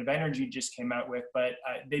Department of Energy just came out with, but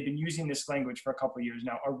they've been using this language for a couple of years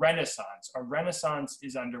now. A renaissance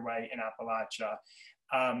is underway in Appalachia.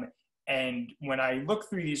 And when I look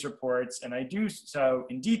through these reports, and I do so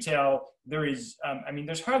in detail, there is, I mean,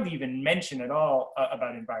 there's hardly even mention at all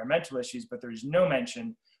about environmental issues, but there's no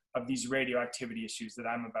mention of these radioactivity issues that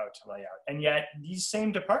I'm about to lay out. And yet these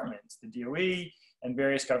same departments, the DOE and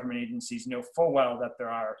various government agencies, know full well that there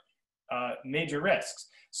are major risks.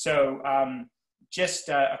 So just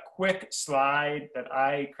a quick slide that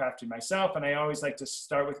I crafted myself, and I always like to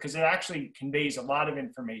start with, because it actually conveys a lot of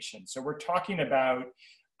information. So we're talking about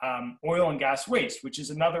oil and gas waste, which is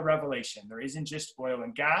another revelation. There isn't just oil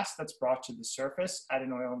and gas that's brought to the surface at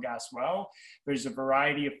an oil and gas well. There's a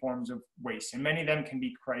variety of forms of waste, and many of them can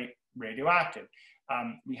be quite radioactive.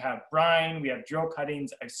 We have brine, we have drill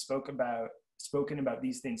cuttings. I've spoken about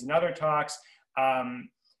these things in other talks. I'm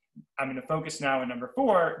going to focus now on number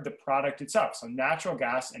 4, the product itself. So natural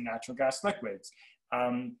gas and natural gas liquids.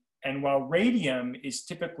 And while radium is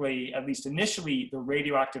typically, at least initially, the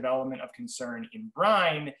radioactive element of concern in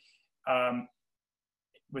brine,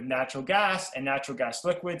 with natural gas and natural gas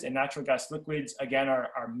liquids, again,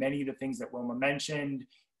 are many of the things that Wilma mentioned,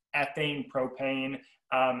 ethane, propane.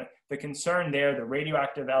 The concern there, the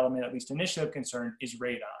radioactive element, at least initially of concern, is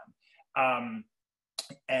radon.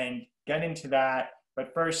 And get into that,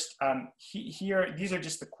 but first, here, these are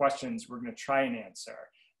just the questions we're going to try and answer.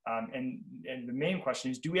 And the main question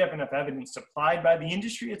is, do we have enough evidence supplied by the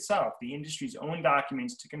industry itself, the industry's own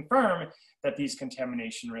documents, to confirm that these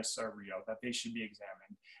contamination risks are real, that they should be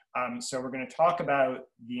examined? So we're going to talk about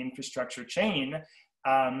the infrastructure chain,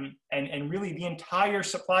 and really the entire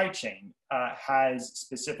supply chain has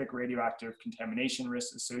specific radioactive contamination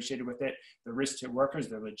risks associated with it. The risks to workers,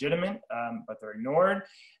 they're legitimate, but they're ignored.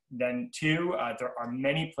 Then 2, there are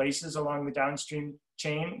many places along the downstream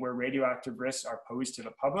chain where radioactive risks are posed to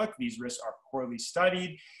the public. These risks are poorly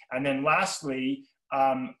studied. And then lastly,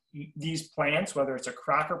 these plants, whether it's a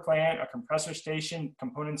cracker plant, a compressor station,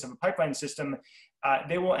 components of a pipeline system,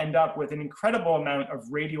 they will end up with an incredible amount of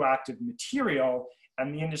radioactive material,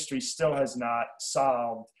 and the industry still has not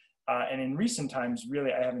solved. And in recent times,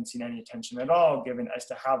 really, I haven't seen any attention at all given as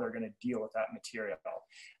to how they're going to deal with that material.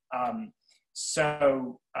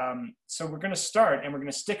 So we're going to start, and we're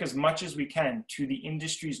going to stick as much as we can to the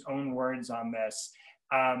industry's own words on this.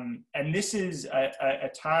 And this is a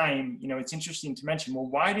time, you know, it's interesting to mention, well,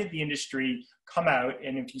 why did the industry come out?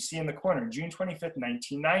 And if you see in the corner, June 25th,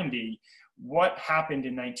 1990, what happened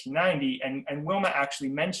in 1990? And Wilma actually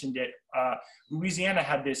mentioned it. Louisiana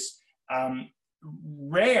had this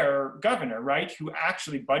rare governor, right, who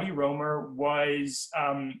actually, Buddy Roemer, was,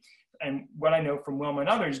 and what I know from Wilma and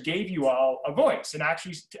others, gave you all a voice and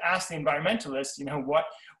actually to ask the environmentalists, you know,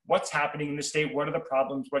 what's happening in the state? What are the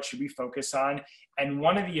problems? What should we focus on? And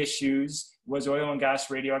one of the issues was oil and gas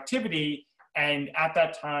radioactivity. And at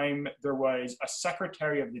that time, there was a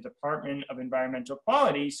secretary of the Department of Environmental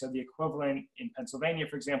Quality, so the equivalent in Pennsylvania,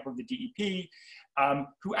 for example, of the DEP,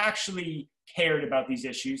 who actually cared about these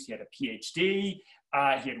issues. He had a PhD,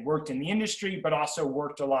 he had worked in the industry, but also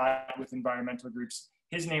worked a lot with environmental groups.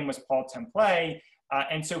 His name was Paul Templé,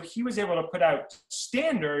 and so he was able to put out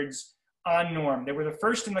standards on norm. They were the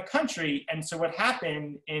first in the country, and so what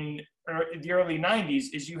happened in the early 90s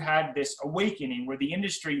is you had this awakening where the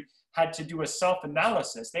industry had to do a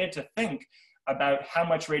self-analysis. They had to think about how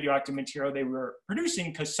much radioactive material they were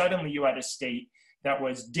producing, because suddenly you had a state that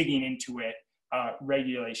was digging into it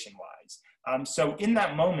regulation-wise. So in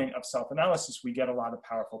that moment of self-analysis, we get a lot of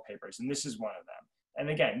powerful papers, and this is one of them. And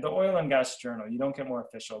again, the Oil and Gas Journal, you don't get more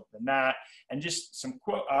official than that. And just some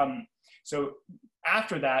quote, so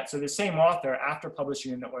after that, so the same author, after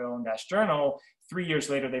publishing in the Oil and Gas Journal, 3 years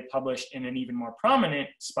later, they published in an even more prominent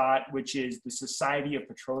spot, which is the Society of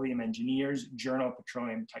Petroleum Engineers, Journal of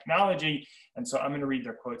Petroleum Technology. And so I'm going to read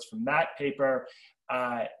their quotes from that paper.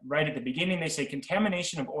 Right at the beginning, they say,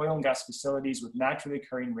 contamination of oil and gas facilities with naturally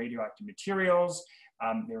occurring radioactive materials,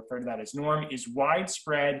 they refer to that as NORM, is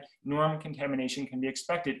widespread. NORM contamination can be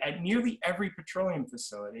expected at nearly every petroleum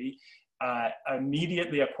facility.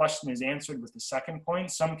 Immediately, a question is answered with the second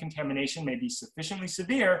point. Some contamination may be sufficiently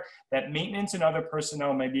severe that maintenance and other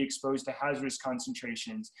personnel may be exposed to hazardous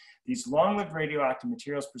concentrations. These long-lived radioactive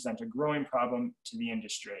materials present a growing problem to the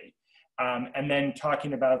industry. And then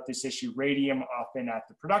talking about this issue, radium often at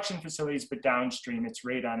the production facilities, but downstream it's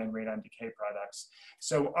radon and radon decay products.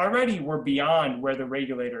 So already we're beyond where the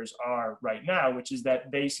regulators are right now, which is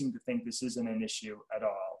that they seem to think this isn't an issue at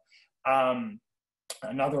all.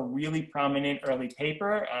 Another really prominent early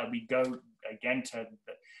paper, we go again to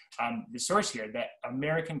the source here, the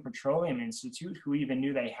American Petroleum Institute, who even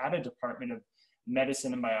knew they had a Department of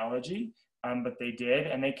Medicine and Biology, but they did,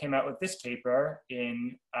 and they came out with this paper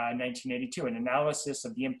in 1982, an analysis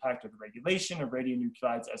of the impact of the regulation of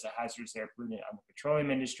radionuclides as a hazardous air pollutant on the petroleum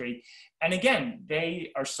industry. And again,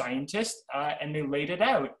 they are scientists, and they laid it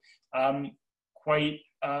out quite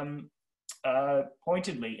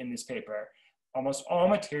pointedly in this paper. Almost all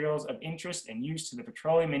materials of interest and use to the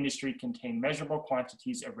petroleum industry contain measurable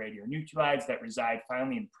quantities of radionuclides that reside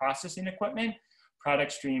finally in processing equipment,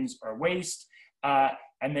 product streams, or waste.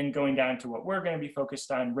 And then going down to what we're going to be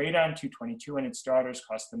focused on, radon-222 and its daughters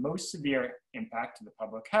cause the most severe impact to the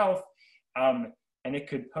public health, and it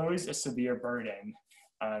could pose a severe burden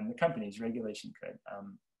on the companies. Regulation could,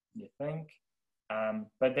 you think?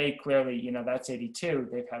 But they clearly, you know, that's 82.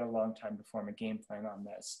 They've had a long time to form a game plan on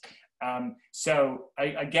this. So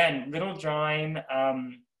again, little drawing,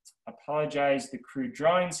 apologize the crude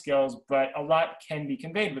drawing skills, but a lot can be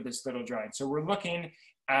conveyed with this little drawing. So we're looking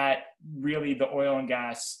at really the oil and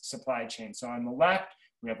gas supply chain. So on the left,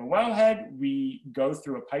 we have a wellhead. We go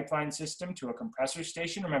through a pipeline system to a compressor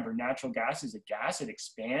station. Remember, natural gas is a gas, it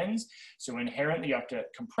expands. So inherently you have to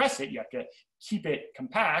compress it. You have to keep it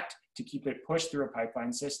compact to keep it pushed through a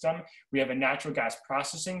pipeline system. We have a natural gas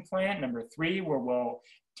processing plant, number 3, where we'll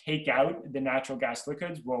take out the natural gas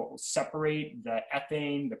liquids, we'll separate the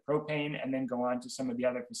ethane, the propane, and then go on to some of the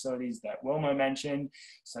other facilities that Wilma mentioned,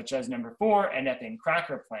 such as number 4, an ethane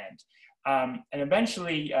cracker plant. And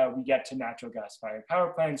eventually we get to natural gas fired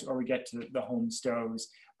power plants, or we get to the home stoves.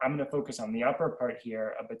 I'm going to focus on the upper part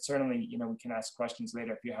here, but certainly, you know, we can ask questions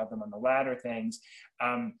later if you have them on the latter things.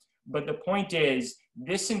 But the point is,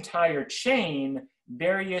 this entire chain,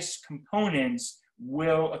 various components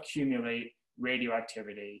will accumulate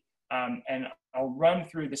radioactivity. And I'll run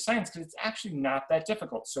through the science because it's actually not that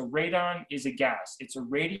difficult. So radon is a gas. It's a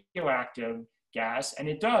radioactive gas, and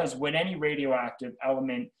it does what any radioactive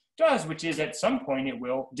element does, which is at some point it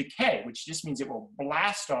will decay, which just means it will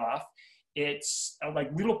blast off its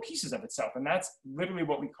like little pieces of itself. And that's literally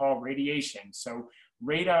what we call radiation. So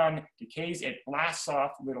radon decays, it blasts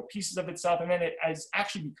off little pieces of itself, and then it has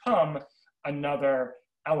actually become another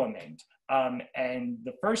element. And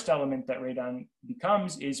the first element that radon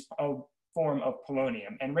becomes is a form of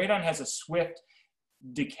polonium. And radon has a swift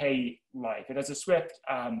decay life. It has a swift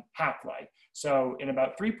half-life. So in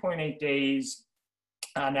about 3.8 days,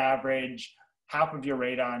 on average, half of your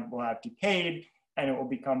radon will have decayed, and it will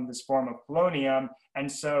become this form of polonium. And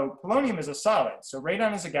so polonium is a solid. So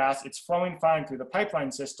radon is a gas. It's flowing fine through the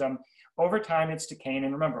pipeline system. Over time, it's decaying.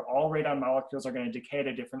 And remember, all radon molecules are going to decay at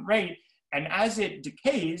a different rate. And as it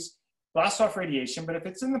decays, blasts off radiation, but if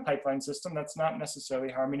it's in the pipeline system, that's not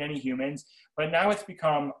necessarily harming any humans. But now it's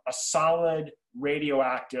become a solid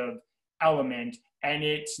radioactive element, and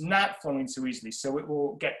it's not flowing so easily. So it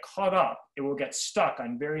will get caught up. It will get stuck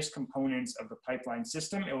on various components of the pipeline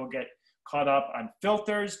system. It will get caught up on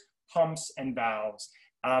filters, pumps, and valves.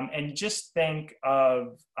 And just think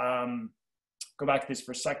of, go back to this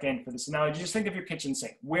for a second for this analogy, just think of your kitchen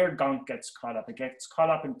sink, where gunk gets caught up. It gets caught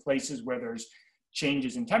up in places where there's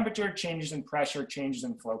changes in temperature, changes in pressure, changes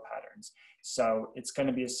in flow patterns. So it's going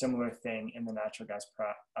to be a similar thing in the natural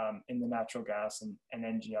gas, and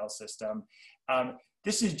NGL system.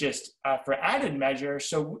 This is just for added measure.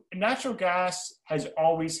 So natural gas has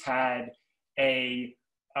always had a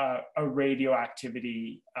a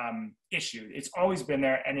radioactivity issue. It's always been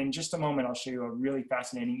there. And in just a moment, I'll show you a really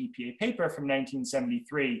fascinating EPA paper from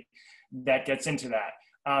 1973 that gets into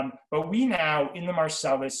that. But we now, in the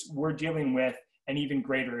Marcellus, we're dealing with an even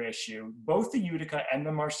greater issue. Both the Utica and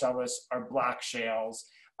the Marcellus are black shales.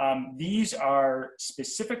 These are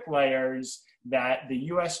specific layers that the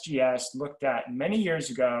USGS looked at many years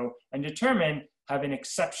ago and determined have an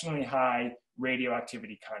exceptionally high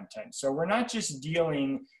radioactivity content. So we're not just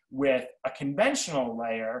dealing with a conventional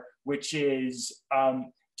layer, which is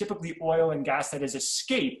typically oil and gas that has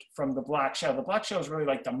escaped from the black shale. The black shale is really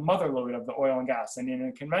like the motherlode of the oil and gas. And in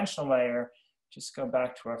a conventional layer, just go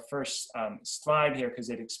back to our first slide here because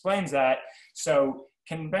it explains that. So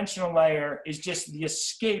conventional layer is just the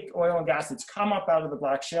escaped oil and gas that's come up out of the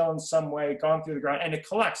black shale in some way, gone through the ground, and it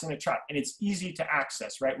collects in a trap, and it's easy to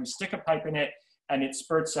access, right? We stick a pipe in it, and it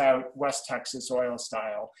spurts out West Texas oil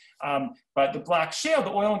style. But the black shale, the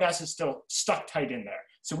oil and gas is still stuck tight in there.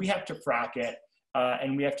 So we have to frack it,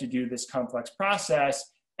 and we have to do this complex process.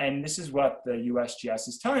 And this is what the USGS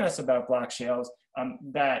is telling us about black shales,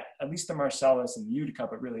 that at least the Marcellus and the Utica,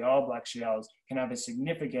 but really all black shales, can have a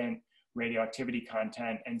significant radioactivity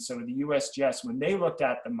content. And so the USGS, when they looked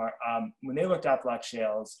at black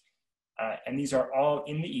shales, and these are all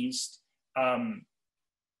in the East,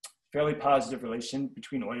 fairly positive relation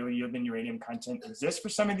between oil yield and uranium content exists for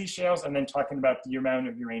some of these shales, and then talking about the amount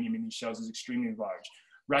of uranium in these shales is extremely large,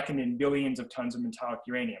 reckoned in billions of tons of metallic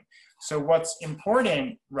uranium. So what's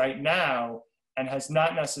important right now, and has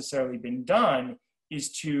not necessarily been done,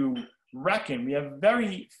 is to reckon. We have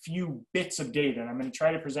very few bits of data, and I'm going to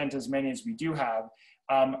try to present as many as we do have,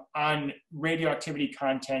 on radioactivity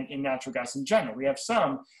content in natural gas in general. We have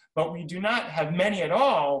some, but we do not have many at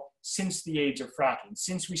all since the age of fracking,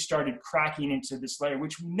 since we started cracking into this layer,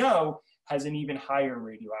 which we know has an even higher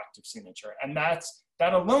radioactive signature. And that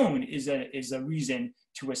alone is a reason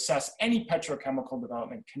to assess any petrochemical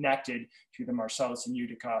development connected to the Marcellus and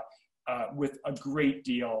Utica with a great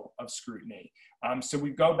deal of scrutiny. So we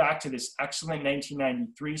go back to this excellent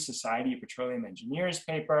 1993 Society of Petroleum Engineers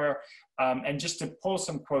paper, and just to pull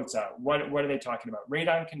some quotes out, what are they talking about?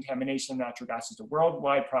 Radon contamination of natural gas is a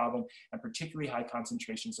worldwide problem, and particularly high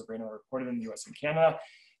concentrations of radon are reported in the US and Canada.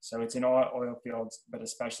 So it's in all oil fields, but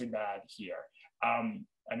especially bad here.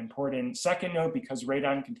 An important second note, because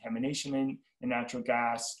radon contamination in natural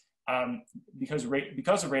gas, because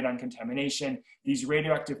of radon contamination, these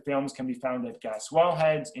radioactive films can be found at gas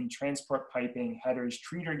wellheads, in transport piping, headers,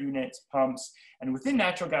 treater units, pumps, and within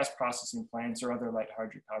natural gas processing plants or other light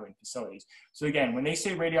hydrocarbon facilities. So again, when they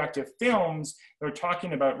say radioactive films, they're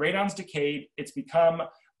talking about radon's decayed, it's become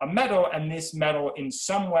a metal, and this metal in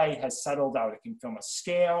some way has settled out. It can film a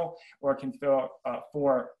scale, or it can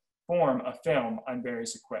form a film on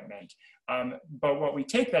various equipment. But what we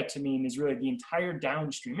take that to mean is really the entire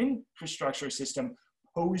downstream infrastructure system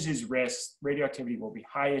poses risks. Radioactivity will be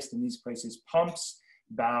highest in these places: pumps,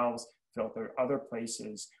 valves, filter, other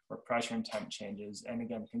places where pressure and temp changes. And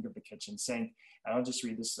again, think of the kitchen sink. And I'll just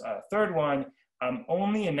read this third one.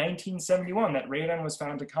 Only in 1971 that radon was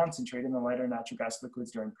found to concentrate in the lighter natural gas liquids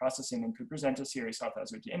during processing and could present a serious health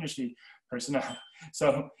hazard to industry personnel.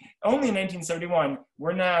 So only in 1971,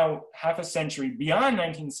 we're now half a century beyond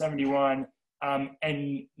 1971,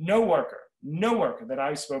 and no worker that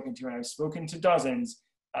I've spoken to, and I've spoken to dozens,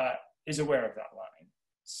 is aware of that line.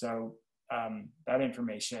 So that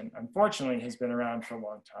information, unfortunately, has been around for a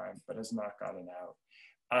long time, but has not gotten out.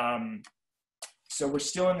 So we're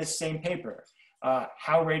still in this same paper.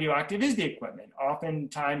 How radioactive is the equipment?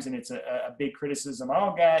 Oftentimes, and it's a big criticism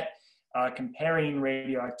I'll get, comparing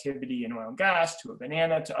radioactivity in oil and gas to a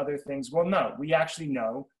banana to other things. Well, no, we actually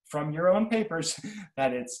know from your own papers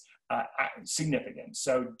that it's significant.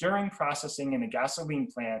 So during processing in a gasoline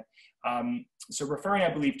plant, so referring, I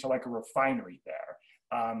believe, to like a refinery there.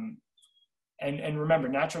 And remember,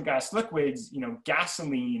 natural gas liquids,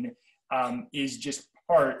 gasoline is just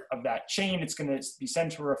part of that chain. It's going to be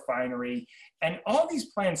sent to a refinery. And all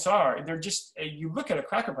these plants they're just, you look at a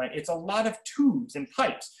cracker plant, it's a lot of tubes and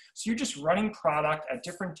pipes. So you're just running product at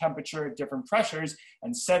different temperature, at different pressures,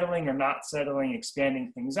 and settling or not settling,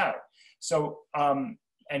 expanding things out. So,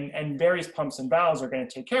 and various pumps and valves are going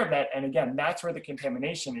to take care of that. And again, that's where the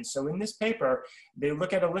contamination is. So in this paper, they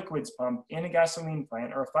look at a liquids pump in a gasoline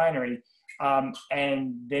plant or refinery,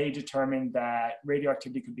 and they determined that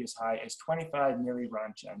radioactivity could be as high as 25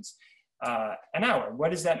 milliroentgens an hour.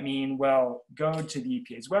 What does that mean? Well, go to the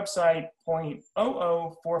EPA's website.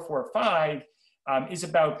 0.00445 is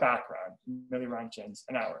about background, milliroentgens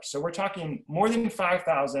an hour. So we're talking more than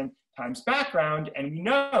 5,000 times background, and we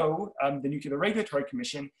know the Nuclear Regulatory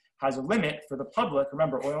Commission has a limit for the public.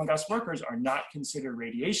 Remember, oil and gas workers are not considered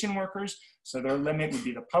radiation workers, so their limit would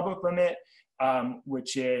be the public limit,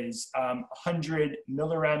 which is 100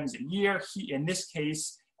 millirems a year. In this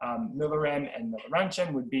case, millirem and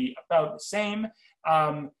milliroentgen would be about the same.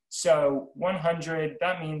 So 100,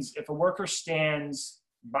 that means if a worker stands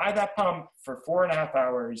by that pump for 4.5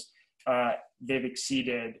 hours, they've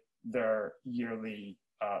exceeded their yearly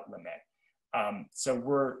limit. So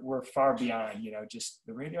we're far beyond, just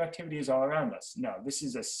the radioactivity is all around us. No, this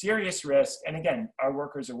is a serious risk. And again, our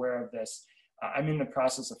workers are aware of this. I'm in the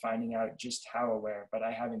process of finding out just how aware, but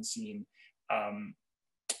I haven't seen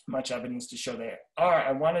much evidence to show they are.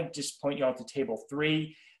 I want to just point you all to table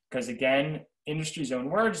 3, because again, industry's own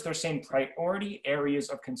words, they're saying priority areas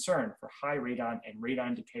of concern for high radon and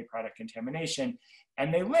radon decay product contamination.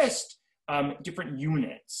 And they list different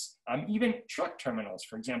units, even truck terminals,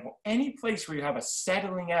 for example, any place where you have a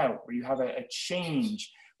settling out, where you have a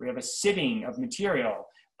change, where you have a sitting of material.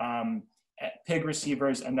 Pig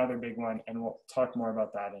receivers, another big one, and we'll talk more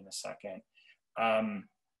about that in a second.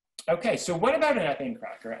 Okay, so what about an ethane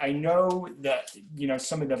cracker? I know that,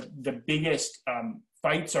 some of the biggest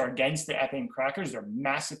fights are against the ethane crackers. They're a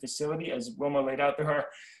massive facility, as Wilma laid out. There are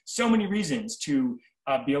so many reasons to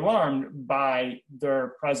be alarmed by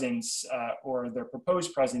their presence or their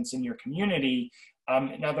proposed presence in your community.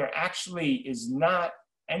 Now, there actually is not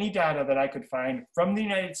any data that I could find from the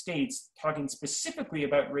United States talking specifically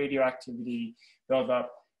about radioactivity buildup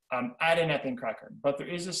at an ethane cracker. But there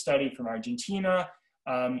is a study from Argentina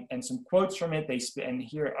and some quotes from it. And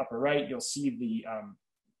here upper right, you'll see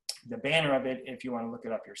the banner of it if you want to look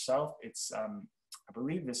it up yourself. It's, I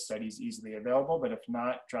believe this study is easily available, but if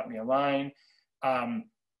not, drop me a line.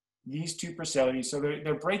 These 2 facilities, so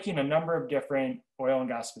they're breaking a number of different oil and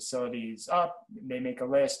gas facilities up. They make a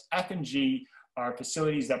list. F and G are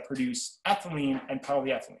facilities that produce ethylene and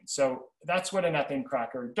polyethylene. So that's what an ethane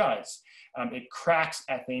cracker does. It cracks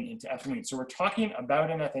ethane into ethylene. So we're talking about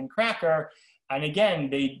an ethane cracker. And again,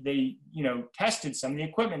 they tested some of the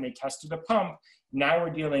equipment. They tested a pump. Now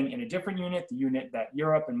we're dealing in a different unit, the unit that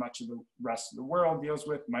Europe and much of the rest of the world deals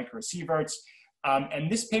with, microsieverts. And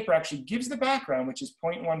this paper actually gives the background, which is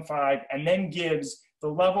 0.15, and then gives the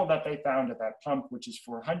level that they found at that pump, which is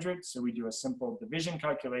 400. So we do a simple division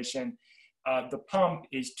calculation. The pump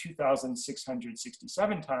is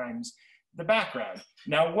 2,667 times the background.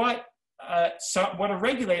 Now, what a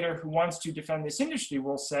regulator who wants to defend this industry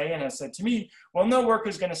will say, and has said to me, well, no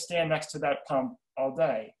worker's going to stand next to that pump all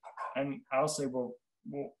day. And I'll say, well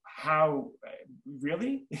how,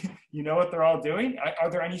 really? You know what they're all doing? Are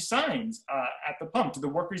there any signs at the pump? Do the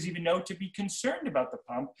workers even know to be concerned about the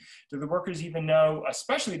pump? Do the workers even know,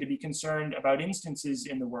 especially to be concerned about instances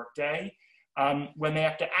in the workday when they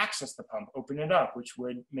have to access the pump, open it up, which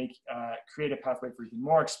would create a pathway for even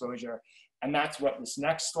more exposure. And that's what this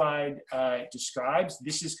next slide describes.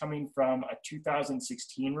 This is coming from a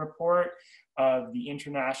 2016 report of the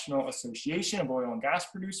International Association of Oil and Gas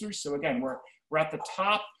Producers. So again, we're at the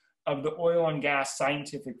top of the oil and gas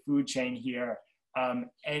scientific food chain here.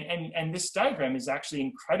 And this diagram is actually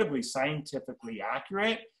incredibly scientifically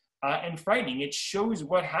accurate and frightening. It shows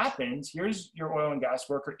what happens. Here's your oil and gas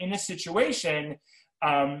worker in a situation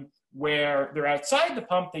where they're outside the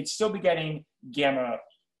pump, they'd still be getting gamma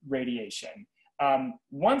radiation.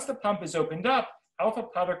 Once the pump is opened up, alpha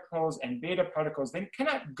particles and beta particles, they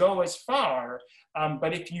cannot go as far,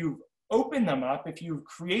 but if you've opened them up, if you've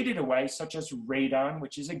created a way, such as radon,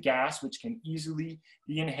 which is a gas which can easily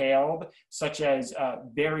be inhaled, such as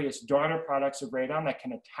various daughter products of radon that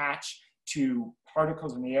can attach to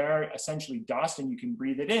particles in the air, essentially dust, and you can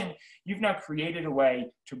breathe it in, you've now created a way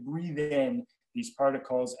to breathe in these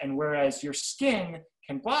particles. And whereas your skin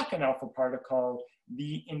can block an alpha particle,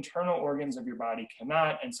 the internal organs of your body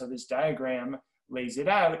cannot. And so this diagram lays it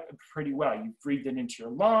out pretty well. You've breathed it into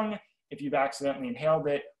your lung if you've accidentally inhaled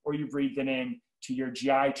it, or you breathed it in to your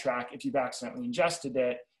GI tract if you've accidentally ingested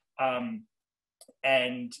it.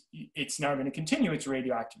 And it's now going to continue its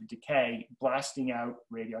radioactive decay, blasting out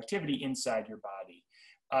radioactivity inside your body.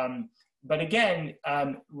 But again,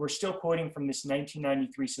 we're still quoting from this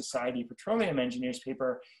 1993 Society of Petroleum Engineers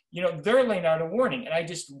paper. You know, they're laying out a warning,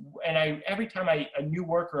 and every time a new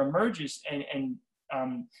worker emerges and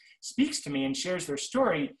speaks to me and shares their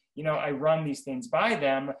story, you know, I run these things by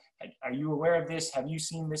them. Are you aware of this? Have you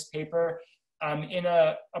seen this paper? In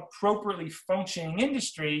a appropriately functioning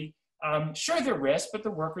industry, sure, there are risks, but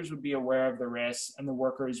the workers would be aware of the risks, and the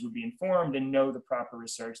workers would be informed and know the proper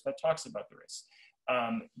research that talks about the risks.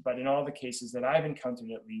 But in all the cases that I've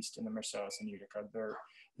encountered, at least in the Marcellus and Utica,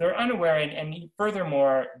 they're unaware, and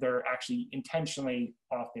furthermore, they're actually intentionally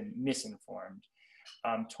often misinformed.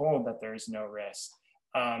 told that there is no risk.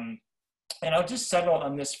 And I'll just settle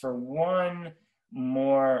on this for one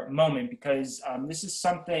more moment, because this is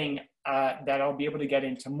something that I'll be able to get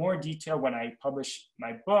into more detail when I publish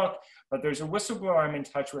my book. But there's a whistleblower I'm in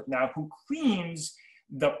touch with now who cleans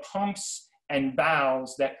the pumps and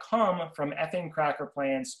valves that come from ethane cracker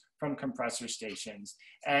plants, from compressor stations.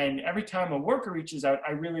 And every time a worker reaches out,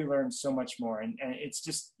 I really learn so much more. And it's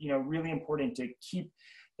just, you know, really important to keep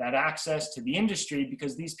that access to the industry,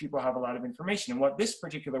 because these people have a lot of information. And what this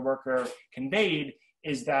particular worker conveyed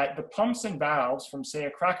is that the pumps and valves from, say,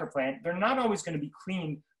 a cracker plant, they're not always going to be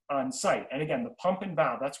cleaned on site. And again, the pump and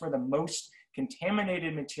valve, that's where the most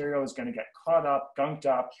contaminated material is going to get caught up, gunked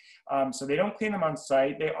up. So they don't clean them on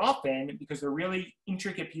site. They often, because they're really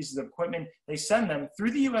intricate pieces of equipment, they send them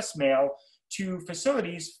through the US mail to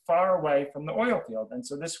facilities far away from the oil field. And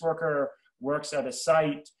so this worker works at a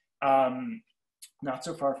site not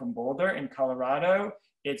so far from Boulder in Colorado.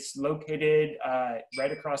 It's located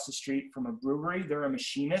right across the street from a brewery. They're a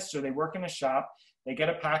machinist, so they work in a shop. They get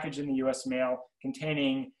a package in the US mail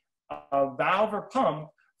containing a valve or pump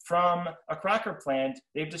from a cracker plant.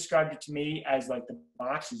 They've described it to me as like the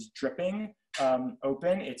box is dripping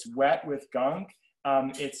open. It's wet with gunk.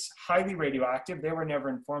 It's highly radioactive. They were never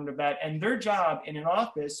informed of that. And their job in an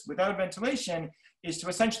office without ventilation is to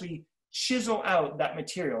essentially chisel out that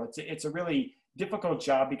material. It's a really difficult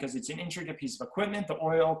job because it's an intricate piece of equipment. The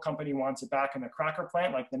oil company wants it back in the cracker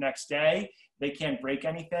plant like the next day. They can't break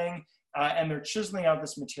anything. And they're chiseling out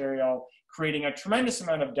this material, creating a tremendous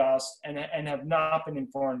amount of dust, and have not been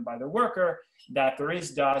informed by the worker that there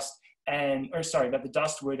is dust, that the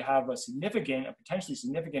dust would have a potentially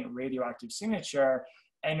significant radioactive signature.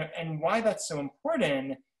 And why that's so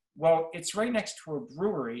important, well, it's right next to a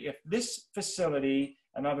brewery. If this facility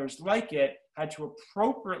and others like it had to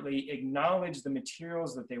appropriately acknowledge the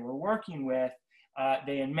materials that they were working with,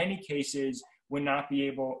 they in many cases would not be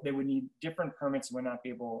able, they would need different permits and would not be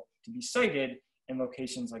able to be cited in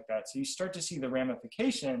locations like that. So you start to see the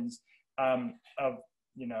ramifications of,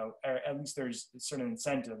 you know, or at least there's certain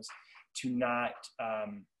incentives to not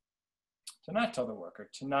tell the worker,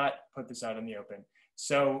 to not put this out in the open.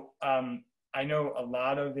 So I know a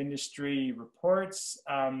lot of industry reports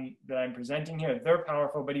that I'm presenting here. They're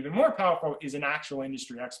powerful, but even more powerful is an actual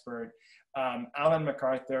industry expert. Alan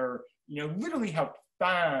MacArthur, you know, literally helped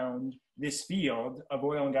found this field of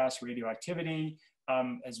oil and gas radioactivity,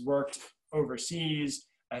 has worked overseas,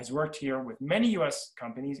 has worked here with many US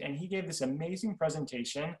companies, and he gave this amazing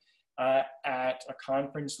presentation at a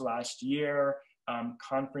conference last year,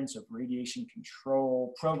 Conference of Radiation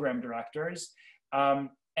Control Program Directors.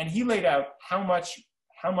 And he laid out how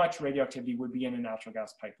much radioactivity would be in a natural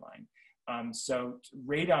gas pipeline. So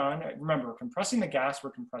radon, remember, we're compressing the gas,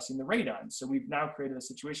 we're compressing the radon. So we've now created a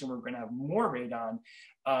situation where we're going to have more radon.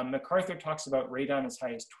 MacArthur talks about radon as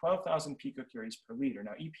high as 12,000 picocuries per liter.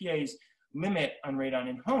 Now, EPA's limit on radon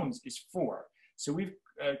in homes is 4. So we've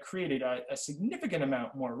created a significant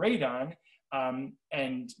amount more radon.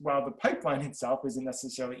 And while the pipeline itself isn't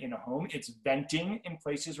necessarily in a home, it's venting in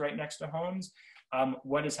places right next to homes.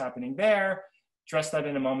 What is happening there? Address that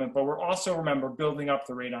in a moment, but we're also, remember, building up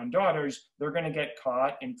the radon daughters. They're going to get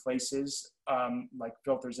caught in places like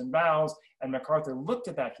filters and valves, and MacArthur looked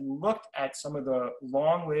at that. He looked at some of the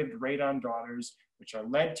long-lived radon daughters, which are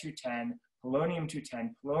lead-210, polonium-210.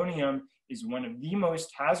 Polonium is one of the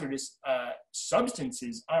most hazardous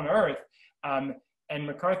substances on Earth, and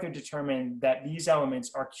MacArthur determined that these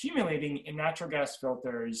elements are accumulating in natural gas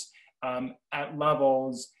filters at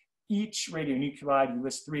levels. Each radionuclide, we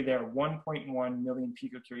list 3 there, 1.1 million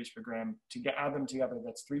picocuries per gram. To add them together,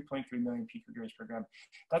 that's 3.3 million picocuries per gram.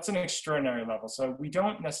 That's an extraordinary level. So we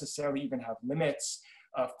don't necessarily even have limits,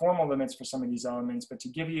 formal limits for some of these elements, but to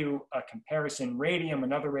give you a comparison, radium,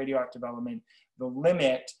 another radioactive element, the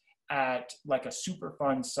limit at like a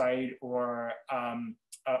Superfund site or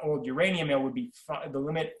old uranium mill would be, the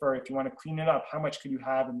limit for, if you want to clean it up, how much could you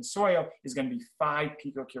have in the soil is going to be 5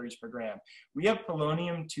 picocuries per gram. We have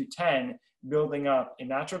polonium-210 building up in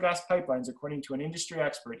natural gas pipelines, according to an industry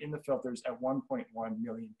expert in the filters, at 1.1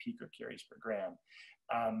 million picocuries per gram.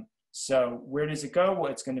 So where does it go?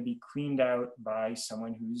 Well, it's going to be cleaned out by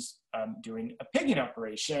someone who's doing a pigging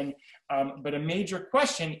operation. But a major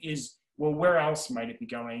question is, well, where else might it be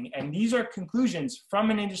going? And these are conclusions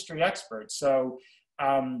from an industry expert. So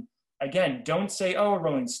again, don't say, oh, a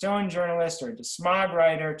Rolling Stone journalist or a DeSmog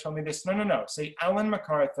writer told me this. No, no, no. Say Alan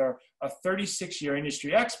MacArthur, a 36-year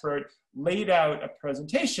industry expert, laid out a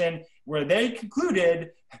presentation where they concluded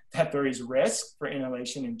that there is risk for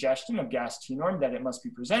inhalation ingestion of gas T-norm, that it must be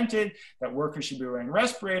presented, that workers should be wearing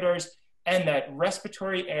respirators. and that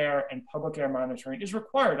respiratory air and public air monitoring is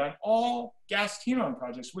required on all gas TNOM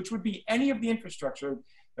projects, which would be any of the infrastructure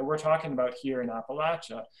that we're talking about here in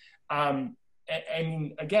Appalachia. I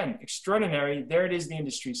mean, again, extraordinary. There it is, the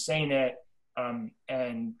industry saying it,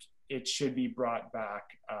 and it should be brought back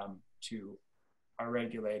to our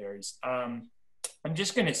regulators. I'm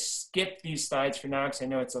just going to skip these slides for now because I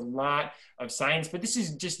know it's a lot of science, but this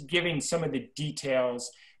is just giving some of the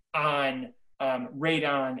details on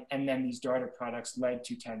radon and then these daughter products,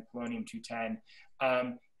 lead-210, polonium-210.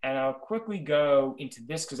 And I'll quickly go into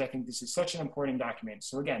this because I think this is such an important document.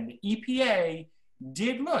 So again, the EPA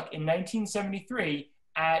did look in 1973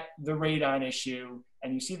 at the radon issue,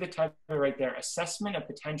 and you see the title right there, Assessment of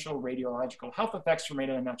Potential Radiological Health Effects from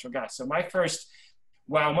Radon and Natural Gas. So my first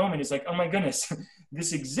wow moment is like, oh my goodness,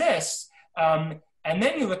 this exists. And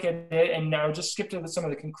then you look at it, and now just skip to some of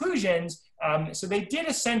the conclusions. So they did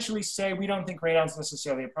essentially say, we don't think radon is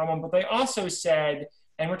necessarily a problem, but they also said,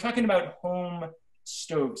 and we're talking about home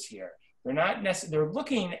stoves here. They're not necessarily, they're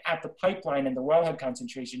looking at the pipeline and the wellhead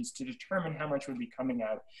concentrations to determine how much would be coming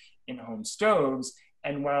out in home stoves.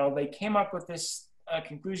 And while they came up with this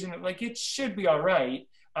conclusion that like, it should be all right,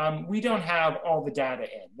 we don't have all the data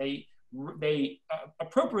in. They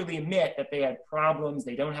appropriately admit that they had problems.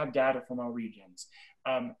 They don't have data from all regions.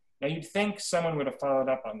 Now you'd think someone would have followed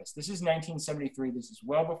up on this. This is 1973. This is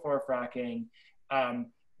well before fracking.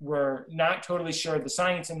 We're not totally sure of the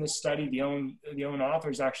science in this study. The own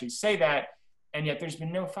authors actually say that, and yet there's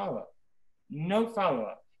been no follow-up. No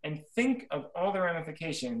follow-up. And think of all the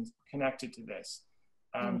ramifications connected to this,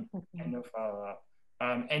 and no follow-up.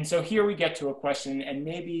 And so here we get to a question, and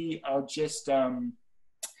maybe I'll just, I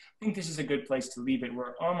think this is a good place to leave it.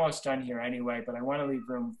 We're almost done here anyway, but I want to leave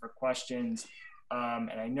room for questions.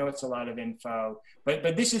 And I know it's a lot of info,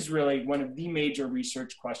 but this is really one of the major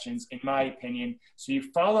research questions, in my opinion. So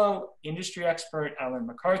you follow industry expert Alan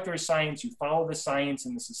MacArthur's science, you follow the science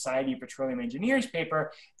in the Society of Petroleum Engineers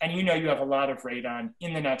paper, and you know you have a lot of radon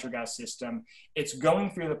in the natural gas system. It's going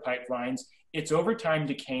through the pipelines. It's over time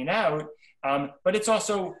decaying out, but it's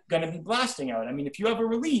also going to be blasting out. I mean, if you have a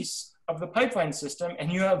release of the pipeline system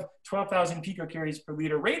and you have 12,000 picocuries per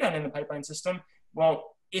liter radon in the pipeline system,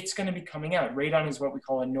 well, it's going to be coming out. Radon is what we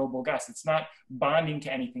call a noble gas. It's not bonding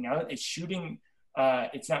to anything else. It's shooting,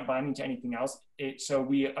 it's not bonding to anything else. So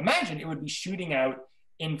we imagine it would be shooting out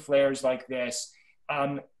in flares like this.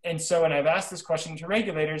 And I've asked this question to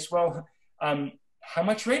regulators, well, how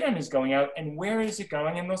much radon is going out and where is it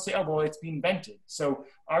going? And they'll say, oh, well, it's being vented. So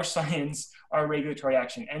our science, our regulatory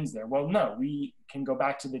action ends there. Well, no, we can go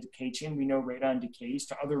back to the decay chain. We know radon decays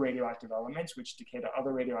to other radioactive elements, which decay to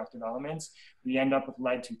other radioactive elements. We end up with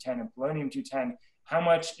lead-210 and polonium-210. How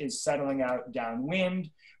much is settling out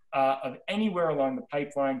downwind of anywhere along the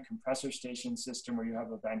pipeline, compressor station system where you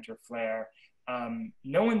have a vent or flare?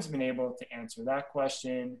 No one's been able to answer that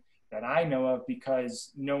question that I know of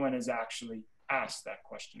because no one has actually asked that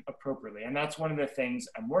question appropriately. And that's one of the things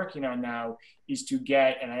I'm working on now is to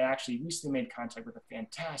get, and I actually recently made contact with a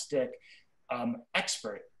fantastic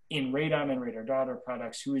expert in radon and radar daughter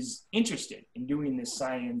products who is interested in doing this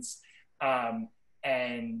science.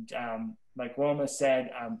 Like Wilma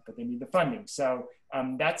said, but they need the funding. So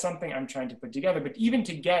that's something I'm trying to put together. But even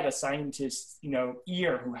to get a scientist,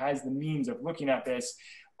 ear who has the means of looking at this,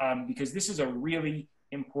 because this is a really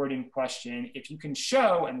important question. If you can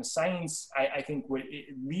show, and the science, I think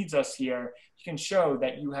it leads us here, you can show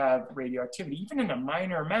that you have radioactivity, even in a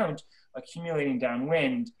minor amount accumulating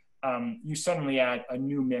downwind, you suddenly add a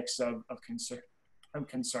new mix of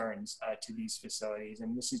concerns to these facilities.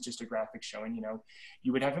 And this is just a graphic showing,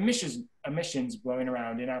 you would have emissions blowing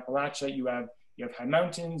around. In Appalachia, you have high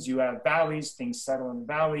mountains, you have valleys, things settle in the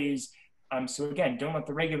valleys. So again, don't let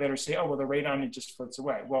the regulators say, oh, well, the radon, it just floats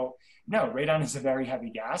away. Well, no, radon is a very heavy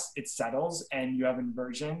gas. It settles and you have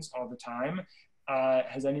inversions all the time.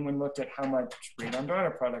 Has anyone looked at how much radon daughter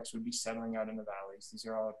products would be settling out in the valleys? These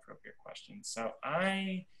are all appropriate questions. So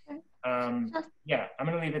I'm going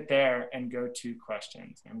to leave it there and go to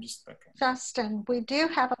questions. I'm just looking. Justin, we do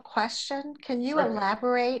have a question. Can you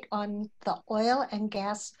elaborate on the oil and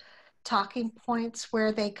gas talking points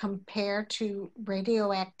where they compare to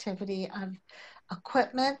radioactivity of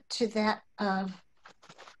equipment to that of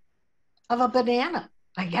a banana?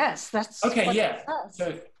 I guess that's okay. What Yeah. it says.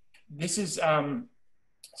 So this is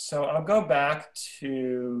so I'll go back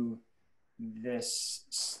to this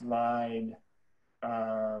slide.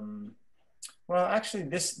 Well, actually,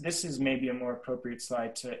 this is maybe a more appropriate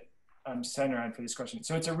slide to center on for this question.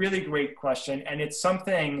 So it's a really great question, and it's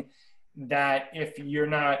something that if you're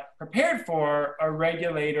not prepared for, a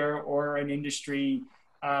regulator or an industry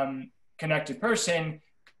connected person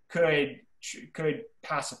could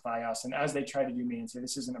pacify us. And as they try to do me and say,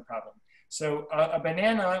 this isn't a problem. So a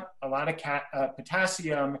banana, a lot of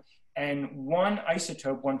potassium, and one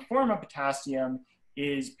isotope, one form of potassium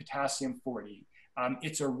is potassium-40.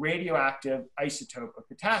 It's a radioactive isotope of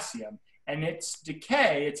potassium, and its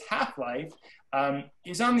decay, its half-life,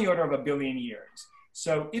 is on the order of 1 billion years.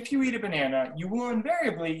 So if you eat a banana, you will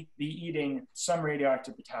invariably be eating some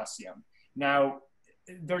radioactive potassium. Now,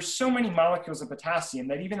 there's so many molecules of potassium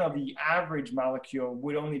that even though the average molecule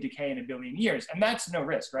would only decay in 1 billion years, and that's no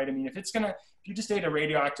risk, right? I mean, if you just ate a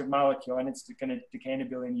radioactive molecule and it's gonna decay in 1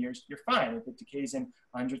 billion years, you're fine. If it decays in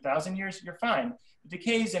 100,000 years, you're fine. If it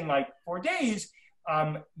decays in like 4 days,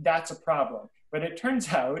 that's a problem. But it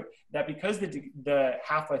turns out that because the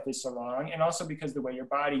half-life is so long, and also because the way your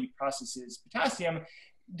body processes potassium,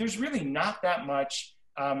 there's really not that much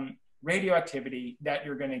radioactivity that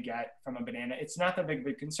you're going to get from a banana. It's not that big of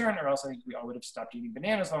a concern, or else I think we all would have stopped eating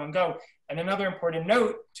bananas long ago. And another important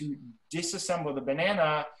note to disassemble the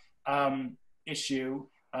banana issue,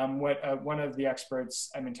 what one of the experts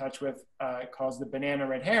I'm in touch with calls the banana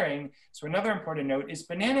red herring. So another important note is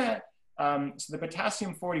banana, so the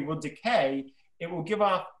potassium-40 will decay, it will give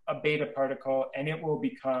off a beta particle, and it will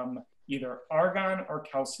become either argon or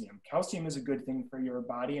calcium. Calcium is a good thing for your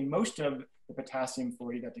body, and most of the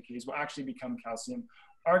potassium-40 that decays will actually become calcium.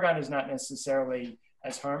 Argon is not necessarily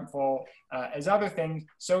as harmful as other things.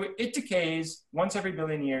 So it decays once every 1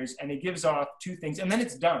 billion years, and it gives off 2 things, and then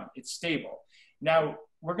it's done, it's stable. Now,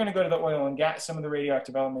 we're gonna go to the oil and gas, some of the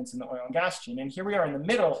radioactive elements in the oil and gas chain, and here we are in the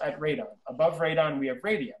middle at radon. Above radon, we have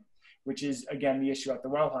radium, which is, again, the issue at the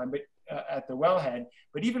wellhead.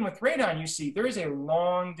 But even with radon, you see there is a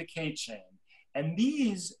long decay chain. And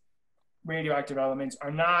these radioactive elements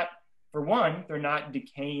are not, for one, they're not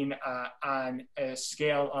decaying on a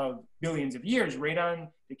scale of billions of years. Radon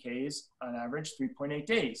decays on average 3.8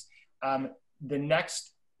 days. The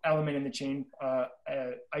next element in the chain,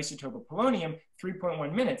 isotope of polonium,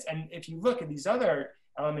 3.1 minutes. And if you look at these other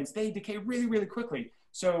elements, they decay really, really quickly.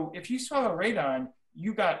 So if you swallow radon,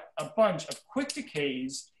 you got a bunch of quick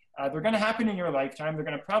decays. They're going to happen in your lifetime. They're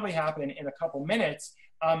going to probably happen in a couple minutes.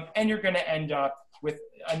 And you're going to end up with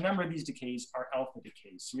a number of these decays are alpha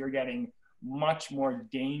decays. So you're getting much more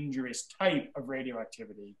dangerous type of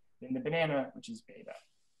radioactivity than the banana, which is beta.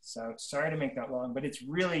 So sorry to make that long, but it's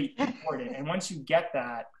really important. And once you get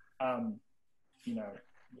that, you know,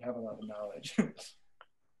 you have a lot of knowledge.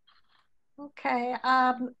 Okay,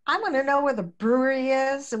 I want to know where the brewery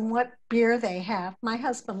is and what beer they have. My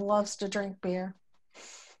husband loves to drink beer.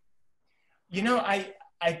 You know, I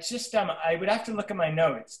just, I would have to look at my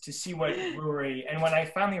notes to see what brewery, and when I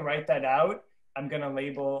finally write that out, I'm going to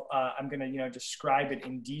label, I'm going to, you know, describe it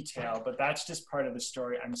in detail, but that's just part of the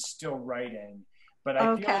story I'm still writing. But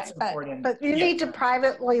I feel it's important. But you need to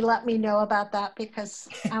privately let me know about that, because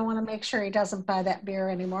I want to make sure he doesn't buy that beer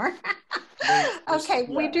anymore. Okay,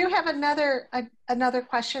 we do have another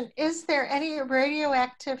question. Is there any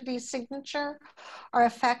radioactivity signature or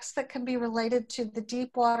effects that can be related to the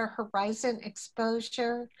Deepwater Horizon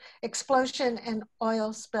explosion and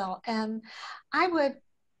oil spill? And I would,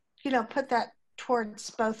 you know, put that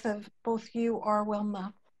towards both you or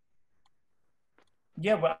Wilma.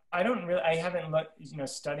 Yeah, well, I haven't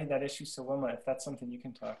studied that issue. So Wilma, if that's something you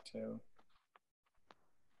can talk to.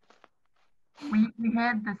 We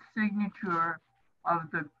had the signature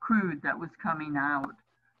of the crude that was coming out.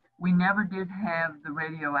 We never did have the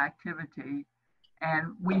radioactivity,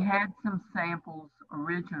 and we had some samples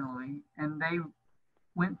originally, and they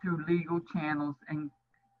went through legal channels and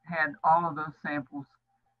had all of those samples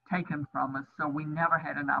taken from us. So we never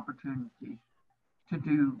had an opportunity to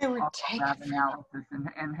do all that analysis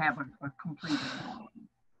and have a complete analysis.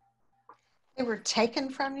 They were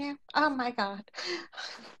taken from you? Oh my God.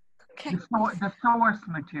 Okay. The source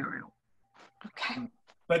material. Okay.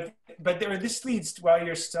 But this leads, while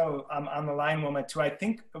you're still on the line, Wilma, to I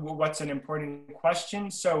think what's an important question.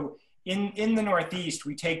 So in the Northeast,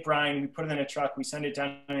 we take brine, we put it in a truck, we send it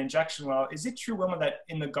down an injection well. Is it true, Wilma, that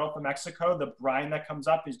in the Gulf of Mexico, the brine that comes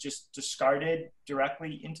up is just discarded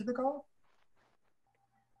directly into the Gulf?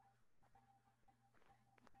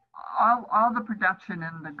 All the production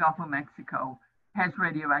in the Gulf of Mexico has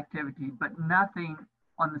radioactivity, but nothing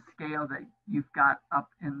on the scale that you've got up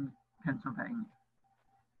in Pennsylvania.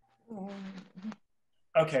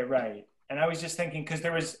 Okay, right. And I was just thinking, because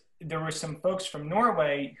there were some folks from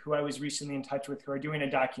Norway who I was recently in touch with who are doing a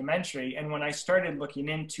documentary. And when I started looking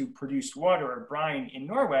into produced water or brine in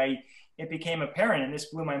Norway, it became apparent, and this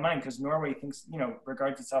blew my mind, because Norway thinks, you know,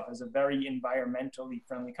 regards itself as a very environmentally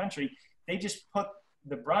friendly country. They just put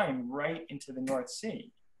the brine right into the North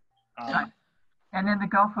Sea. And in the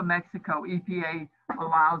Gulf of Mexico, EPA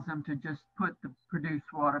allows them to just put the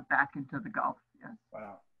produced water back into the Gulf. Yes.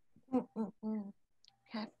 Wow.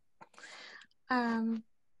 Okay.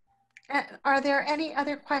 Are there any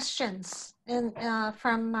other questions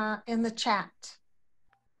from in the chat?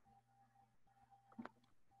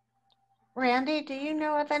 Randy, do you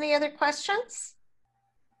know of any other questions?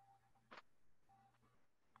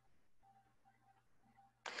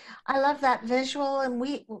 I love that visual, and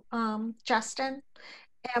we, Justin,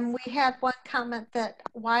 and we had one comment that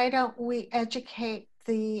why don't we educate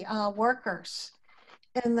the workers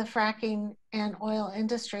in the fracking and oil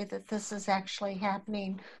industry that this is actually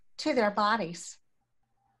happening to their bodies?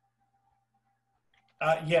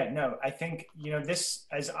 Yeah, no, I think, you know, this,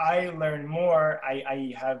 as I learn more,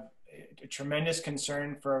 I have a tremendous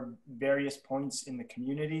concern for various points in the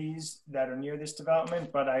communities that are near this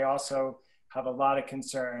development, but I also have a lot of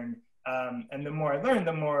concern. And the more I learn,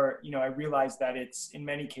 the more, you know, I realize that it's in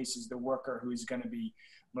many cases the worker who is going to be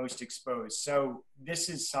most exposed. So this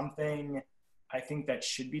is something I think that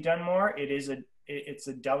should be done more. It's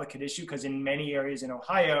a delicate issue because in many areas in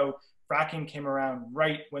Ohio, fracking came around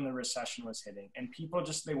right when the recession was hitting, and people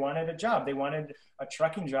just, they wanted a job. They wanted a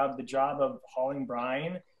trucking job. The job of hauling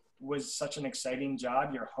brine was such an exciting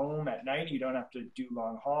job. You're home at night. You don't have to do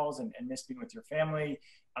long hauls and miss being with your family.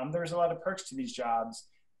 There's a lot of perks to these jobs,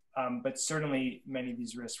 but certainly many of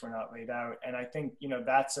these risks were not laid out. And I think, you know,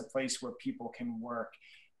 that's a place where people can work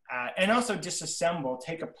and also disassemble,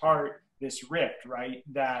 take apart this rift, right?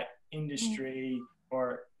 That industry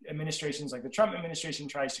or administrations like the Trump administration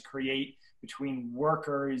tries to create between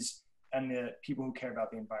workers and the people who care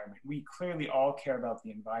about the environment. We clearly all care about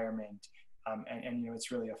the environment. And you know,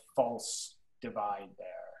 it's really a false divide there.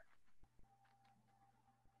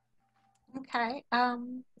 Okay,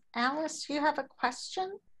 Alice, you have a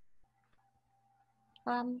question?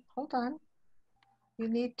 Hold on. You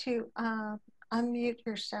need to unmute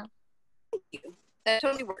yourself. Thank you. That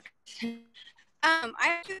totally worked. I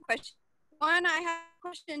have two questions. One, I have a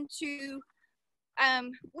question to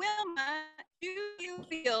Wilma. Do you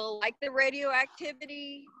feel like the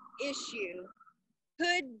radioactivity issue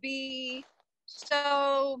could be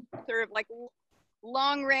so sort of like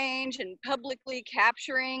long range and publicly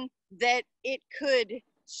capturing that it could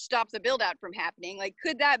stop the build out from happening? Like,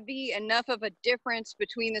 could that be enough of a difference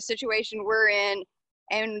between the situation we're in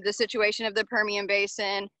and the situation of the Permian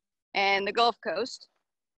Basin and the Gulf Coast?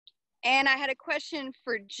 And I had a question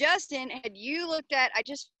for Justin. Had you looked at, I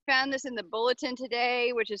just found this in the bulletin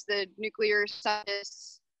today, which is the Nuclear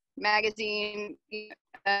Scientists magazine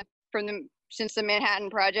since the Manhattan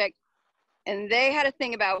Project. And they had a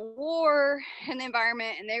thing about war and the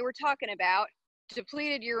environment, and they were talking about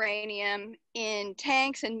depleted uranium in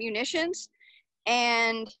tanks and munitions.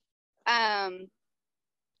 And now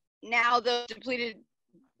the depleted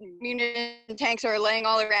munition tanks are laying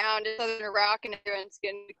all around in southern Iraq and everyone's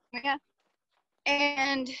getting,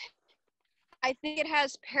 and I think it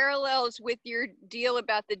has parallels with your deal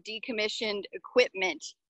about the decommissioned equipment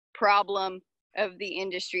problem of the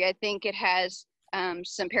industry. I think it has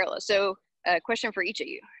some parallels. So a question for each of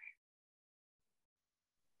you.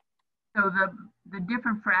 So the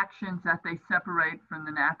different fractions that they separate from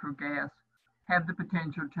the natural gas have the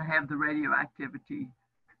potential to have the radioactivity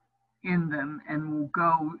in them and will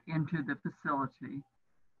go into the facility.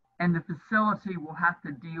 And the facility will have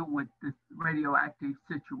to deal with this radioactive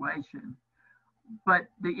situation. But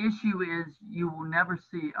the issue is you will never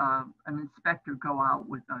see an inspector go out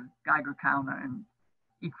with a Geiger counter and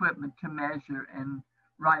equipment to measure and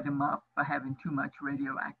write them up for having too much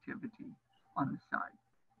radioactivity on the site.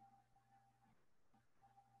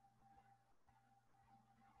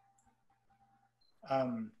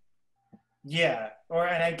 Yeah,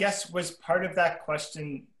 and I guess was part of that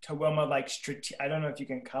question to Wilma, like, I don't know if you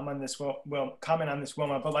can comment on this, comment on this,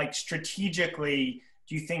 Wilma, but like strategically,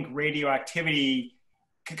 do you think radioactivity,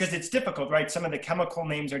 because it's difficult, right? Some of the chemical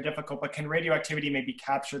names are difficult, but can radioactivity maybe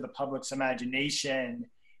capture the public's imagination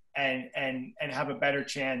and have a better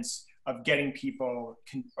chance of getting people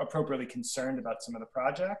appropriately concerned about some of the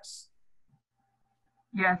projects?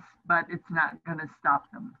 Yes, but it's not going to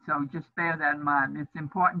stop them. So just bear that in mind. It's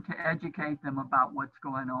important to educate them about what's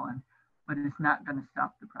going on, but it's not going to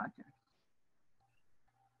stop the project.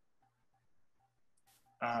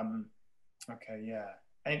 Okay, yeah.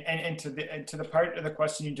 And to the part of the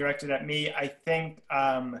question you directed at me, I think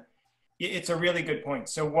it's a really good point.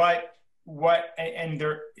 So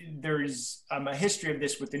there's a history of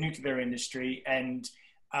this with the nuclear industry, and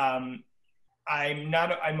I'm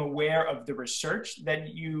aware of the research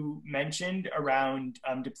that you mentioned around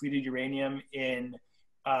depleted uranium in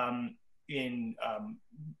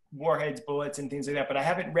warheads, bullets, and things like that. But I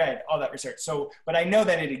haven't read all that research. So, but I know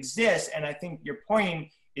that it exists, and I think your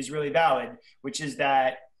point is really valid, which is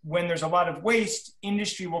that when there's a lot of waste,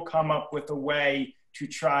 industry will come up with a way to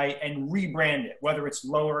try and rebrand it, whether it's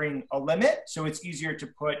lowering a limit so it's easier to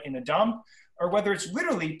put in a dump, or whether it's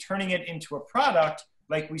literally turning it into a product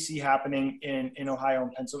like we see happening in Ohio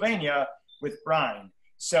and Pennsylvania with brine.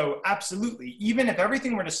 So absolutely, even if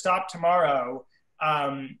everything were to stop tomorrow,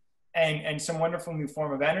 and some wonderful new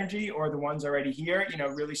form of energy, or the ones already here,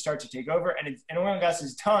 really start to take over, and oil and gas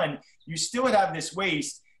is done, you still would have this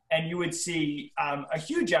waste, and you would see a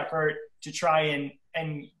huge effort to try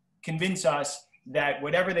and convince us that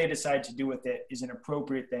whatever they decide to do with it is an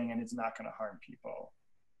appropriate thing and it's not going to harm people.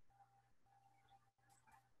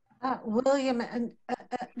 William and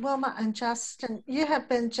Wilma and Justin, you have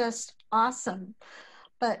been just awesome,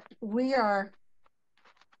 but we're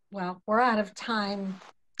out of time,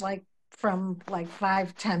 from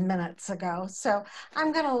 5-10 minutes ago. So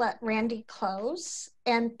I'm going to let Randy close,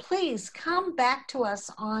 and please come back to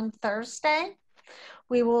us on Thursday.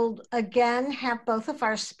 We will again have both of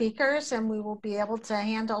our speakers, and we will be able to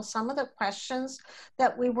handle some of the questions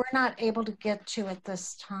that we were not able to get to at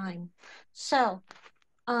this time. So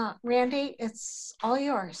Randy, it's all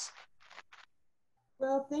yours.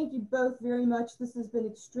 Well, thank you both very much. This has been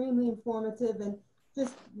extremely informative, and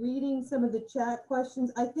just reading some of the chat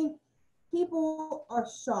questions, I think people are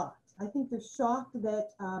shocked. I think they're shocked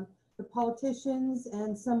that the politicians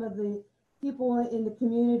and some of the people in the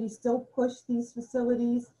community still push these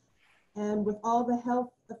facilities, and with all the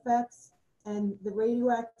health effects and the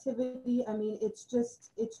radioactivity, I mean, it's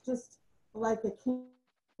just like a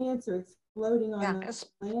cancer exploding on the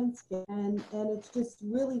landscape, and it's just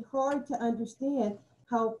really hard to understand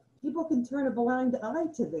how people can turn a blind eye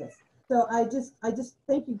to this. So I just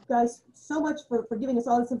thank you guys so much for giving us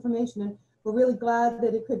all this information, and we're really glad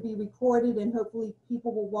that it could be recorded, and hopefully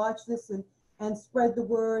people will watch this and spread the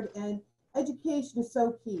word. And education is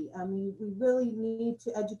so key. I mean, we really need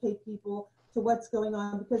to educate people to what's going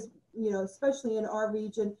on, because, especially in our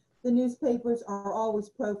region, the newspapers are always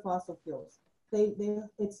pro fossil fuels.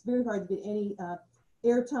 It's very hard to get any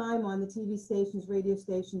airtime on the TV stations, radio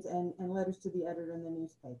stations, and letters to the editor in the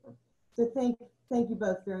newspaper. So thank you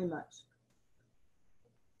both very much.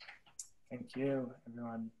 Thank you,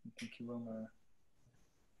 everyone. Thank you, Wilma.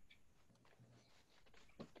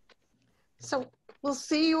 So we'll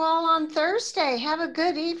see you all on Thursday. Have a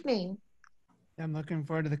good evening. Yeah, I'm looking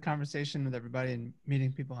forward to the conversation with everybody and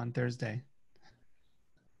meeting people on Thursday.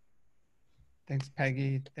 Thanks,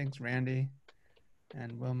 Peggy. Thanks, Randy,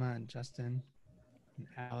 and Wilma, and Justin, and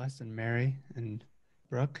Alice, and Mary, and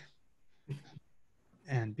Brooke,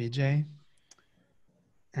 and BJ,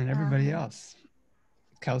 and everybody else.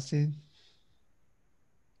 Kelsey.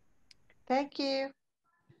 Thank you.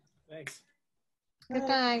 Thanks. Good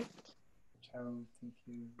night. Ciao. Thank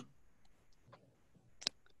you.